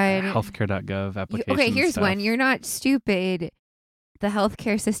God. healthcare.gov applications. Okay, here's stuff. one. You're not stupid. The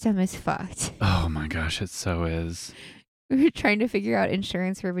healthcare system is fucked. Oh my gosh, it so is. We were trying to figure out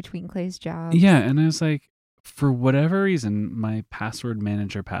insurance for between Clay's jobs. Yeah, and I was like, for whatever reason, my password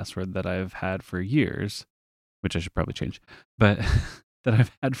manager password that I've had for years, which I should probably change, but that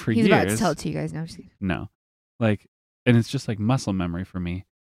I've had for years. He's about to tell it to you guys now. No. Like, and it's just like muscle memory for me.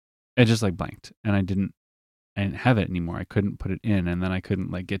 It just like blanked and I didn't have it anymore. I couldn't put it in and then I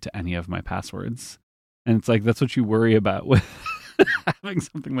couldn't like get to any of my passwords. And it's like, that's what you worry about with having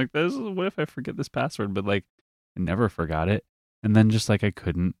something like this. What if I forget this password? But like, I never forgot it. And then just like I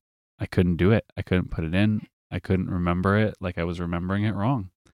couldn't do it. I couldn't put it in. I couldn't remember it. Like I was remembering it wrong.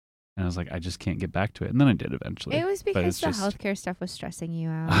 And I was like, I just can't get back to it. And then I did eventually. It was because the healthcare stuff was stressing you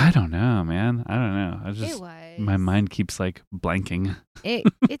out. I don't know, man. I don't know. It was. My mind keeps like blanking.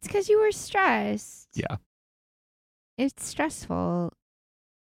 It's because you were stressed. Yeah. It's stressful.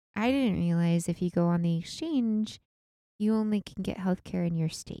 I didn't realize if you go on the exchange, you only can get healthcare in your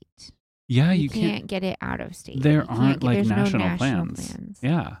state. Yeah, you can't get it out of state. There aren't like national plans.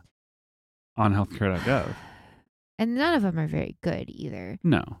 Yeah. On healthcare.gov. And none of them are very good either.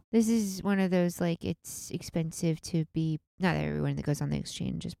 No. This is one of those, like, it's expensive to be, not everyone that goes on the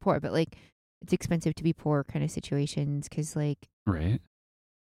exchange is poor, but like, it's expensive to be poor kind of situations because, like. Right.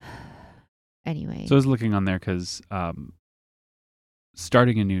 Anyway. So I was looking on there because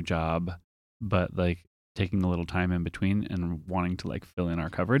starting a new job, but like taking a little time in between and wanting to like fill in our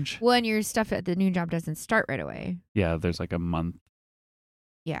coverage. Well, and your stuff at the new job doesn't start right away. Yeah, there's like a month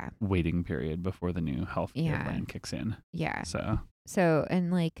yeah waiting period before the new health care plan kicks in. Yeah. So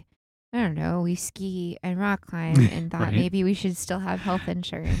and like, I don't know, we ski and rock climb and thought right? Maybe we should still have health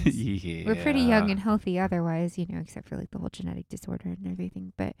insurance. Yeah. We're pretty young and healthy otherwise, except for like the whole genetic disorder and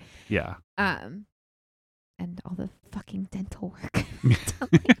everything. But yeah. And all the fucking dental work.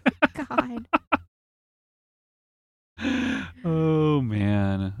 Like, God. Oh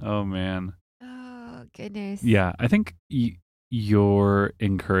man. Oh goodness. Yeah, I think your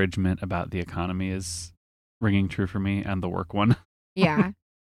encouragement about the economy is ringing true for me, and the work one. Yeah.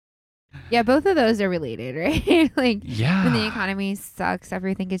 Yeah, both of those are related, right? Like, yeah. When the economy sucks,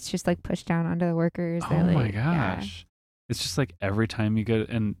 everything gets just like pushed down onto the workers. Oh my gosh. Yeah. It's just like every time you go,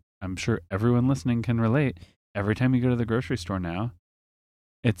 and I'm sure everyone listening can relate, every time you go to the grocery store now,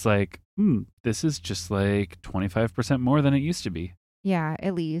 it's like, this is just like 25% more than it used to be. Yeah,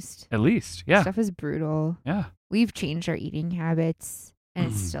 at least. Yeah. Stuff is brutal. Yeah. We've changed our eating habits, and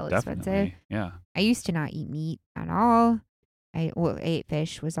it's still expensive. Yeah. I used to not eat meat at all. I ate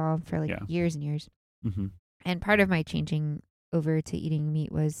fish, was all for like years and years. Mm-hmm. And part of my changing over to eating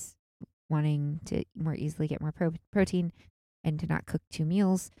meat was wanting to more easily get more protein and to not cook 2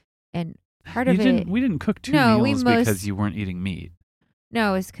 meals. And part of it... We didn't cook 2 meals because you weren't eating meat.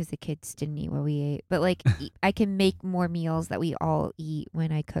 No, it's because the kids didn't eat what we ate. But like, I can make more meals that we all eat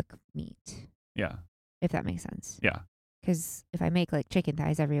when I cook meat. Yeah. If that makes sense. Yeah. Because if I make like chicken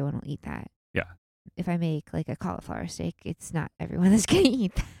thighs, everyone will eat that. Yeah. If I make like a cauliflower steak, it's not everyone that's going to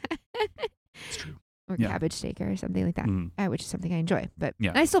eat that. It's true. Or cabbage steak or something like that, which is something I enjoy. But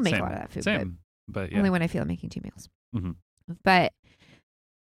I still make a lot of that food. But only when I feel like making 2 meals. Mm-hmm. But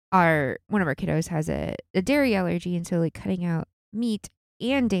one of our kiddos has a dairy allergy, and so like cutting out meat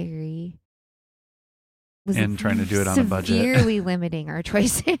and dairy was trying to do it on a budget, severely limiting our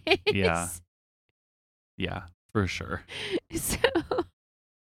choices. Yeah, for sure. So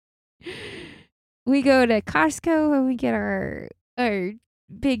we go to Costco and we get our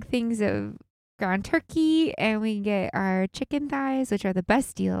big things of ground turkey, and we get our chicken thighs, which are the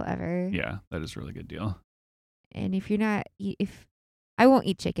best deal ever. Yeah, that is a really good deal. And if I won't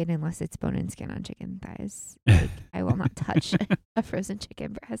eat chicken unless it's bone and skin on chicken thighs. Like, I will not touch a frozen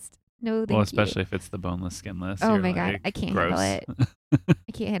chicken breast. No, thank you. Especially if it's the boneless, skinless. Oh my God, I can't handle it.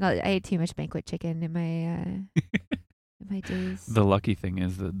 I can't handle it. I ate too much banquet chicken in my days. The lucky thing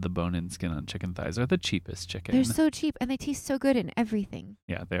is that the bone and skin on chicken thighs are the cheapest chicken. They're so cheap, and they taste so good in everything.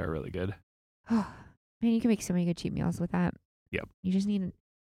 Yeah, they are really good. Oh man, you can make so many good cheap meals with that. Yep. You just need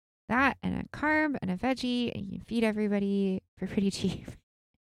that and a carb and a veggie, and you can feed everybody for pretty cheap.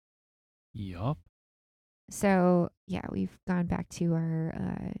 Yup. So yeah, we've gone back to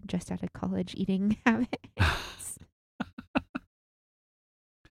our just out of college eating habits.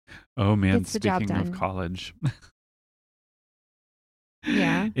 Oh man, speaking of college.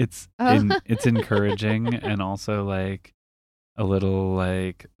 Yeah. It's encouraging and also like a little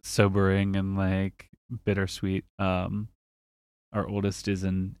like sobering and like bittersweet. Our oldest is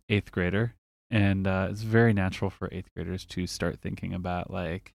an 8th grader, and it's very natural for 8th graders to start thinking about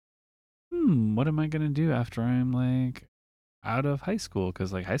like, what am I going to do after I'm like out of high school?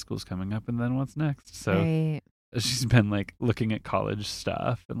 Because like high school's coming up, and then what's next? So she's been like looking at college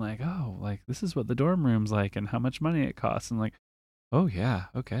stuff and like, oh, like this is what the dorm room's like and how much money it costs. And like, oh yeah,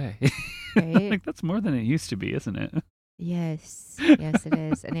 okay. Right. Like that's more than it used to be, isn't it? Yes. Yes, it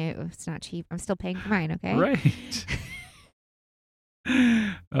is. And it's not cheap. I'm still paying for mine, okay? Right.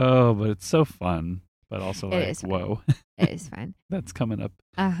 Oh, but it's so fun. But also like, whoa. It is fun. That's coming up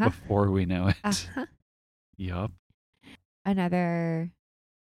before we know it. Yup. Another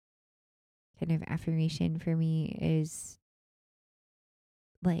kind of affirmation for me is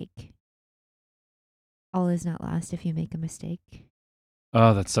like all is not lost if you make a mistake.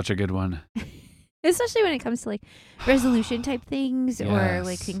 Oh, that's such a good one. Especially when it comes to like resolution type things Yes. or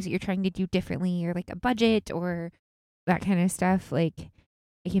like things that you're trying to do differently or like a budget or that kind of stuff. Like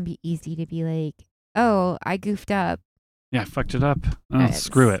it can be easy to be like, oh, I goofed up. Yeah, I fucked it up. Oh,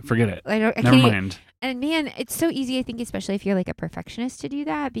 screw it. Forget it. Never mind. And man, it's so easy, I think, especially if you're like a perfectionist to do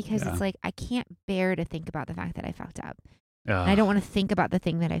that because it's like, I can't bear to think about the fact that I fucked up. And I don't want to think about the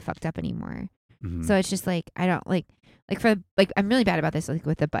thing that I fucked up anymore. Mm-hmm. So it's just like, I don't I'm really bad about this like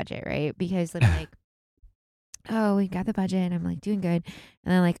with the budget, right? Because I'm like, oh, we got the budget and I'm like doing good.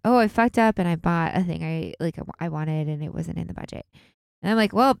 And then like, oh, I fucked up and I bought a thing I wanted and it wasn't in the budget. And I'm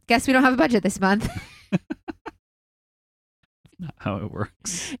like, well, guess we don't have a budget this month. Not how it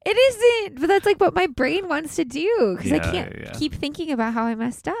works. It isn't, but that's like what my brain wants to do because I can't keep thinking about how I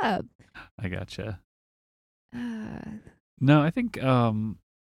messed up. I gotcha. No, I think, I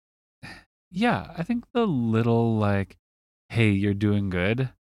think the little like, hey, you're doing good.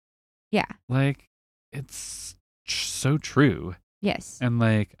 Yeah. Like, it's so true. Yes. And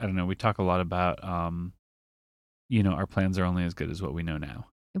like, I don't know, we talk a lot about, our plans are only as good as what we know now.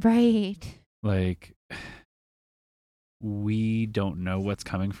 Right. Like, we don't know what's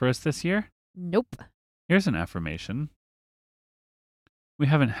coming for us this year. Nope. Here's an affirmation. We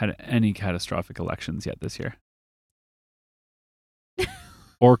haven't had any catastrophic elections yet this year.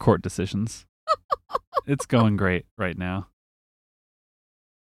 Or court decisions. It's going great right now.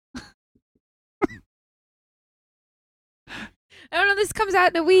 I don't know. This comes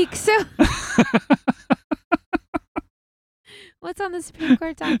out in a week, so what's on the Supreme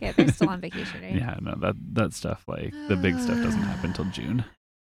Court docket? They're still on vacation, right? Yeah, no, that stuff, like the big stuff doesn't happen till June.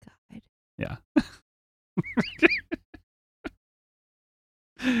 God. Yeah.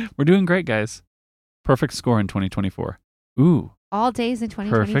 We're doing great, guys. Perfect score in 2024. Ooh. All days in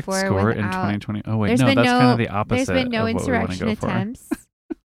 2024. Perfect score in 2020. Oh, wait, no, that's kind of the opposite. There's been no of what insurrection we want to go attempts.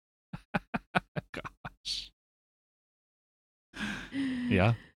 Gosh.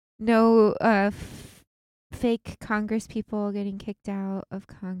 Yeah. No fake Congress people getting kicked out of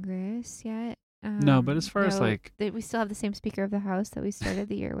Congress yet. No, but as far as like... we still have the same Speaker of the House that we started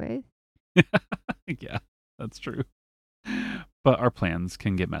the year with. Yeah, that's true. But our plans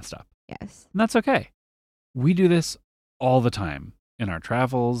can get messed up. Yes. And that's okay. We do this all the time in our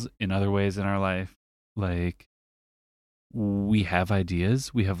travels, in other ways in our life. Like, we have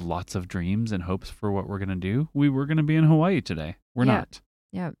ideas. We have lots of dreams and hopes for what we're going to do. We were going to be in Hawaii today. We're not.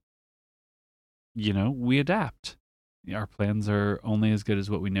 Yep. We adapt. Our plans are only as good as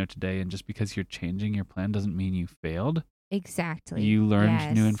what we know today. And just because you're changing your plan doesn't mean you failed. Exactly. You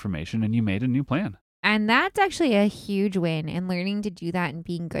learned new information and you made a new plan. And that's actually a huge win. And learning to do that and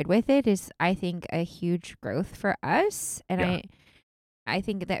being good with it is, I think, a huge growth for us. And I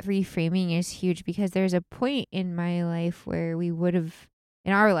think that reframing is huge because there's a point in my life where we would have,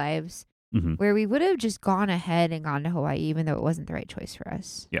 in our lives, where we would have just gone ahead and gone to Hawaii, even though it wasn't the right choice for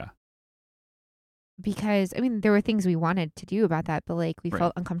us. Yeah. Because, I mean, there were things we wanted to do about that, but like we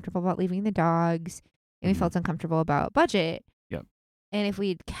felt uncomfortable about leaving the dogs and we felt uncomfortable about budget. Yep. And if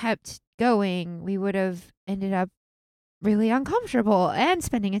we'd kept going, we would have ended up really uncomfortable and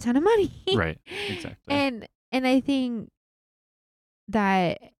spending a ton of money. Right. Exactly. And I think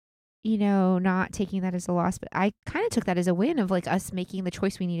that, not taking that as a loss, but I kind of took that as a win of like us making the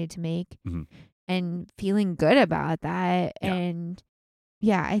choice we needed to make and feeling good about that. Yeah. And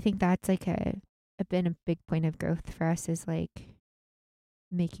yeah, I think that's like been a big point of growth for us is like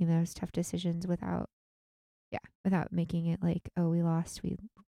making those tough decisions without making it like, oh, we lost. We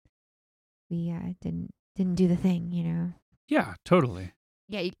didn't do the thing, Yeah, totally.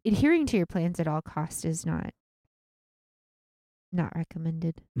 Yeah, adhering to your plans at all costs is not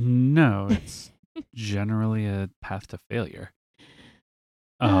recommended. No, it's generally a path to failure.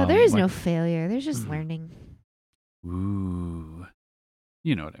 There is no failure. There's just learning. Ooh.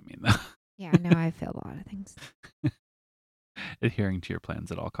 You know what I mean, though. Yeah, no, I failed a lot of things. Adhering to your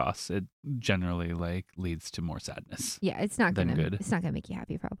plans at all costs, it generally leads to more sadness. Yeah, it's not gonna good. It's not gonna make you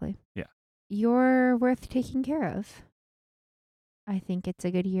happy, probably. Yeah. You're worth taking care of. I think it's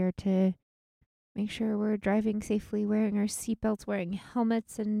a good year to make sure we're driving safely, wearing our seatbelts, wearing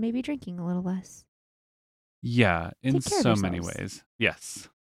helmets, and maybe drinking a little less. Yeah, in so many ways. Yes.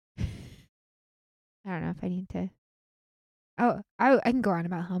 I don't know if I need to. Oh, I can go on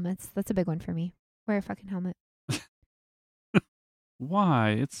about helmets. That's a big one for me. Wear a fucking helmet.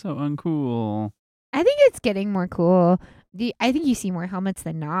 Why? It's so uncool. I think it's getting more cool. I think you see more helmets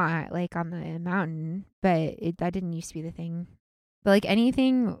than not, like on the mountain, but that didn't used to be the thing. But like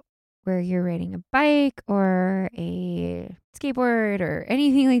anything where you're riding a bike or a skateboard or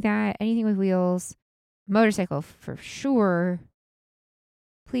anything like that, anything with wheels, motorcycle for sure.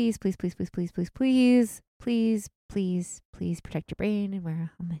 Please, please, please, please, please, please, please, please, please, please protect your brain and wear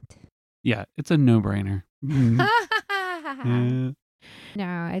a helmet. Yeah, it's a no-brainer. No,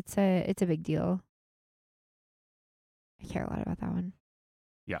 it's a big deal. I care a lot about that one.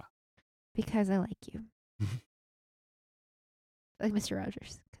 Yeah. Because I like you. Like Mr.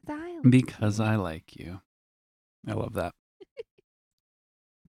 Rogers. Because I like you. I love that.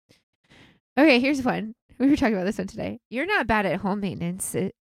 Okay, here's one. We were talking about this one today. You're not bad at home maintenance.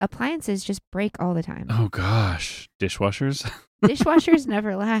 Appliances just break all the time. Oh, gosh. Dishwashers? Dishwashers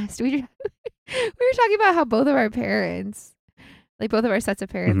never last. We were talking about how both of our parents, like both of our sets of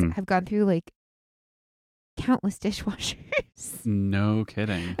parents, have gone through like countless dishwashers. No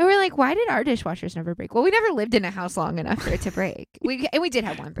kidding. And we're like, why did our dishwashers never break? Well, we never lived in a house long enough for it to break. We did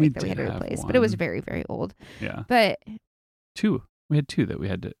have one break that we had to replace, but it was very, very old. Yeah. But 2. We had 2 that we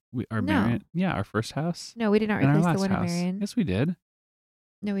had to. Our first house. No, we did not replace the one in Marion. Yes, we did.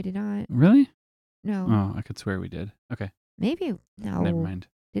 No, we did not. Really? No. Oh, I could swear we did. Okay. Maybe. No. Never mind.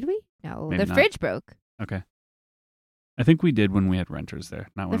 Did we? No. Maybe the fridge broke. Okay. I think we did when we had renters there,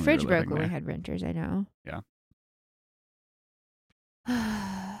 not when the fridge we were broke when there. we had renters. I know. Yeah.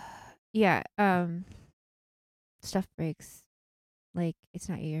 Yeah. Stuff breaks. Like it's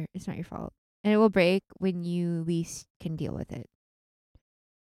not your fault, and it will break when you least can deal with it.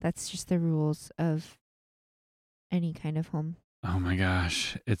 That's just the rules of any kind of home. Oh my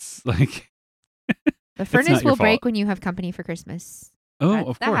gosh. It's like the furnace will break when you have company for Christmas. Oh,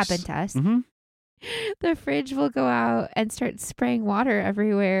 of course. That happened to us. Mm-hmm. The fridge will go out and start spraying water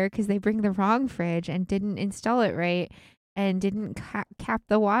everywhere because they bring the wrong fridge and didn't install it right and didn't cap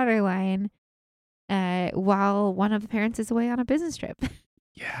the water line while one of the parents is away on a business trip.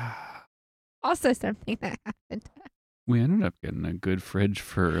 Yeah. Also something that happened. We ended up getting a good fridge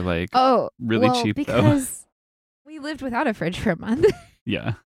for really cheap because we lived without a fridge for a month.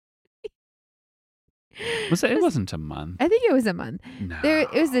 Yeah. It wasn't a month. I think it was a month. No.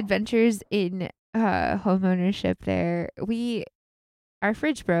 It was adventures in home ownership there. Our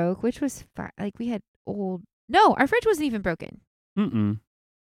fridge broke, which was fine. Like we had our fridge wasn't even broken. Mm-mm.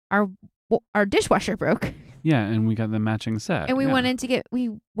 Our dishwasher broke. Yeah, and we got the matching set. And we wanted to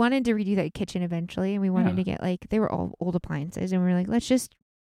redo that kitchen eventually, and we wanted to get they were all old appliances, and we were like, let's just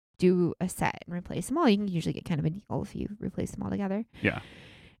do a set and replace them all. You can usually get kind of a deal if you replace them all together. Yeah.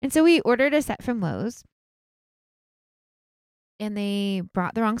 And so we ordered a set from Lowe's, and they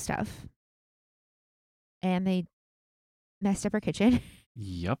brought the wrong stuff, and they messed up our kitchen.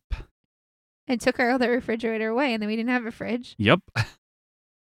 Yep. And took our other refrigerator away, and then we didn't have a fridge. Yep.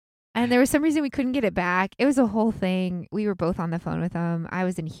 And there was some reason we couldn't get it back. It was a whole thing. We were both on the phone with them. I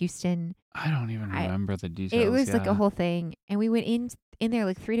was in Houston. I don't even remember the details. It was like a whole thing. And we went in there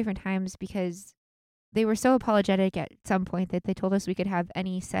like 3 different times because they were so apologetic at some point that they told us we could have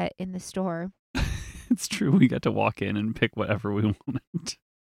any set in the store. It's true. We got to walk in and pick whatever we wanted.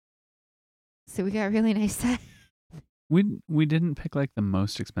 So we got a really nice set. We didn't pick like the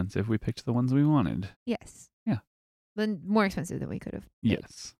most expensive. We picked the ones we wanted. Yes. Yeah. But more expensive than we could have paid.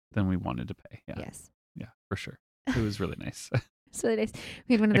 Yes. Than we wanted to pay. Yeah. Yes. Yeah, for sure. It was really nice. It's really nice.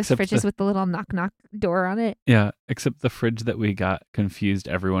 We had one of those fridges with the little knock door on it. Yeah, except the fridge that we got confused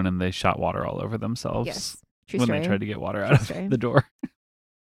everyone and they shot water all over themselves. Yes. True when story. They tried to get water out of the door.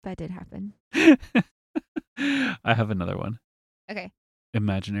 That did happen. I have another one. Okay.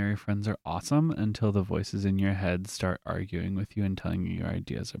 Imaginary friends are awesome until the voices in your head start arguing with you and telling you your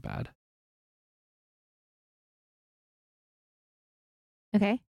ideas are bad.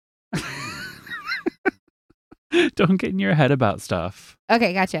 Okay. Don't get in your head about stuff.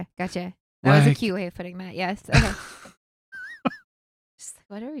 Okay, gotcha. That was a cute way of putting that. Yes. Okay.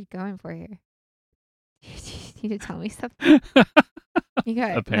 What are we going for here? You need to tell me something. You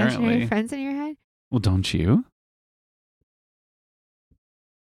got imaginary friends in your head? Well, don't you?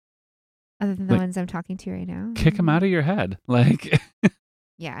 Other than the ones I'm talking to right now? Kick them out of your head.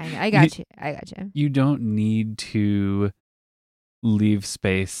 Yeah, I got you. You don't need to leave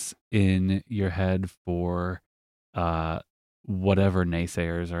space in your head for whatever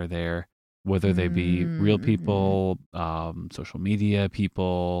naysayers are there, whether they be real people, social media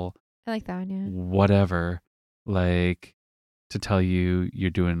people. I like that one, yeah. Whatever. To tell you you're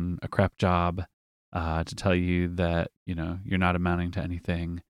doing a crap job, to tell you that, you're not amounting to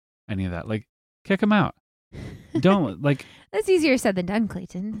anything, any of that. Kick them out. Don't, That's easier said than done,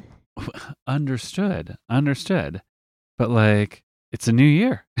 Clayton. Understood. But, it's a new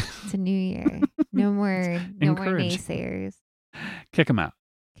year. It's a new year. No more naysayers. Kick them out.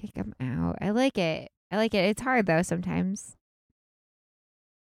 Kick them out. I like it. It's hard though sometimes.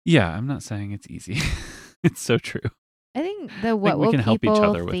 Yeah, I'm not saying it's easy. It's so true. I think the what we will can help each people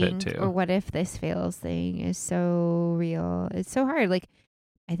other with it think too. or what if this fails thing is so real. It's so hard. Like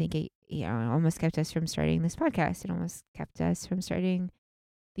I think it almost kept us from starting this podcast. It almost kept us from starting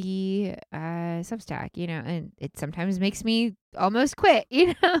the Substack, and it sometimes makes me almost quit,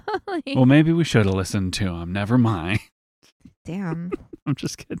 like, well, maybe we should have listened to him. Never mind. Damn. I'm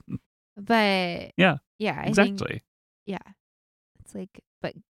just kidding. But yeah, I exactly. Think, it's like,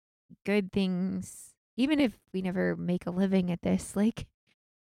 but good things. Even if we never make a living at this, like,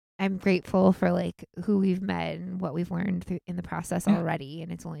 I'm grateful for like who we've met and what we've learned in the process already,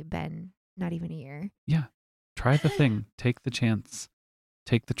 and it's only been not even a year. Yeah, try the thing, take the chance,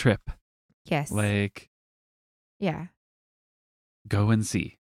 take the trip. Yes. Like, yeah. Go and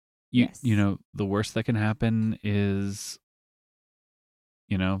see. You know, the worst that can happen is,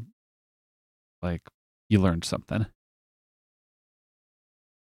 like you learned something.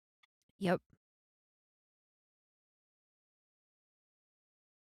 Yep.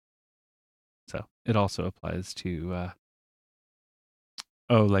 So it also applies to,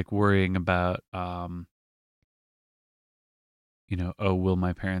 like worrying about, will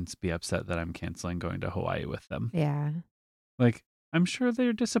my parents be upset that I'm canceling going to Hawaii with them? Yeah. Like, I'm sure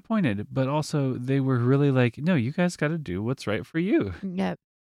they're disappointed, but also they were really like, no, you guys got to do what's right for you. Yep.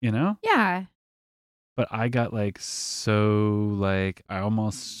 Yeah. But I got like, so like,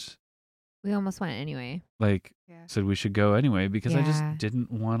 we almost went anyway. Like, said we should go anyway because I just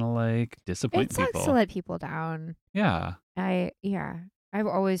didn't want to like disappoint people. It sucks to let people down. Yeah. I've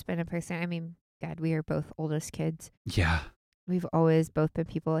always been a person. I mean, God, we are both oldest kids. Yeah. We've always both been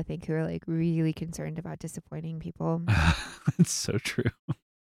people, I think, who are like really concerned about disappointing people. It's so true.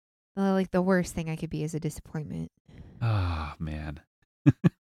 Like the worst thing I could be is a disappointment. Oh, man.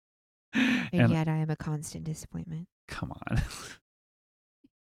 and yet I am a constant disappointment. Come on.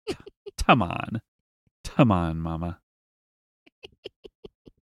 Come on. Come on, mama.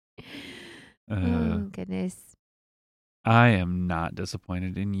 Oh, goodness. I am not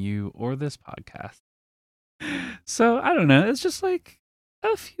disappointed in you or this podcast. So, I don't know. It's just like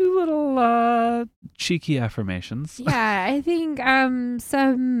a few little cheeky affirmations. Yeah, I think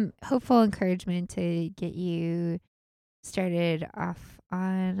some hopeful encouragement to get you started off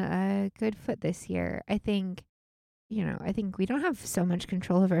on a good foot this year. I think we don't have so much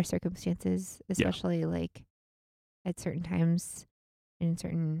control of our circumstances, especially like at certain times in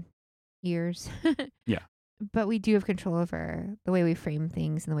certain years. Yeah. But we do have control over the way we frame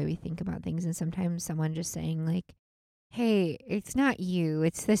things and the way we think about things. And sometimes someone just saying like, hey, it's not you,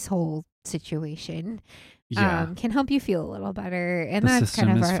 it's this whole situation. Can help you feel a little better. And that's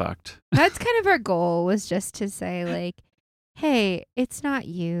kind of fucked. That's kind of our goal, was just to say like, hey, it's not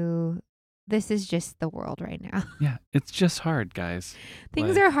you. This is just the world right now. Yeah, it's just hard, guys.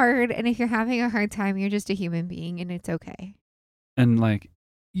 Things are hard, and if you're having a hard time, you're just a human being, and it's okay. And like,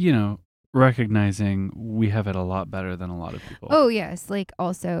 recognizing we have it a lot better than a lot of people. Oh, yes. Like,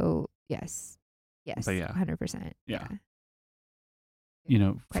 also, yes. But 100%. Yeah.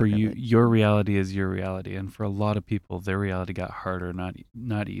 For you, your reality is your reality. And for a lot of people, their reality got harder,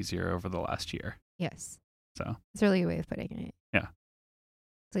 not easier over the last year. Yes. So it's really a way of putting it. Yeah.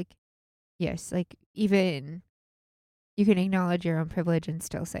 It's like, yes, like even you can acknowledge your own privilege and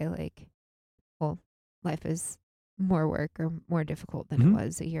still say like, well, life is more work or more difficult than it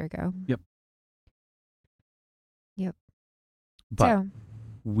was a year ago. Yep. But so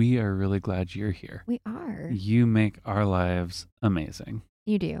we are really glad you're here. We are. You make our lives amazing.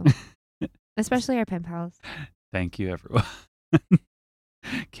 You do. Especially our pen pals. Thank you, everyone.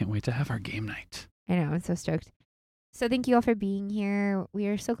 Can't wait to have our game night. I know. I'm so stoked. So thank you all for being here. We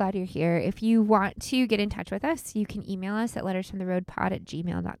are so glad you're here. If you want to get in touch with us, you can email us at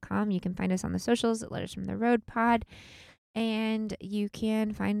lettersfromtheroadpod@gmail.com. You can find us on the socials at lettersfromtheroadpod. And you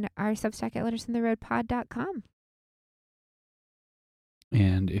can find our Substack at lettersfromtheroadpod.com.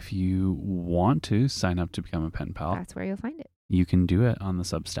 And if you want to sign up to become a pen pal, that's where you'll find it. You can do it on the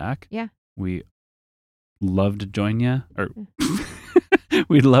Substack. Yeah. We love to join you, or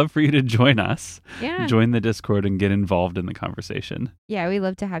we'd love for you to join us. Yeah. Join the Discord and get involved in the conversation. Yeah, we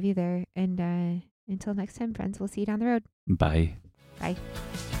love to have you there. And until next time, friends, we'll see you down the road. Bye. Bye.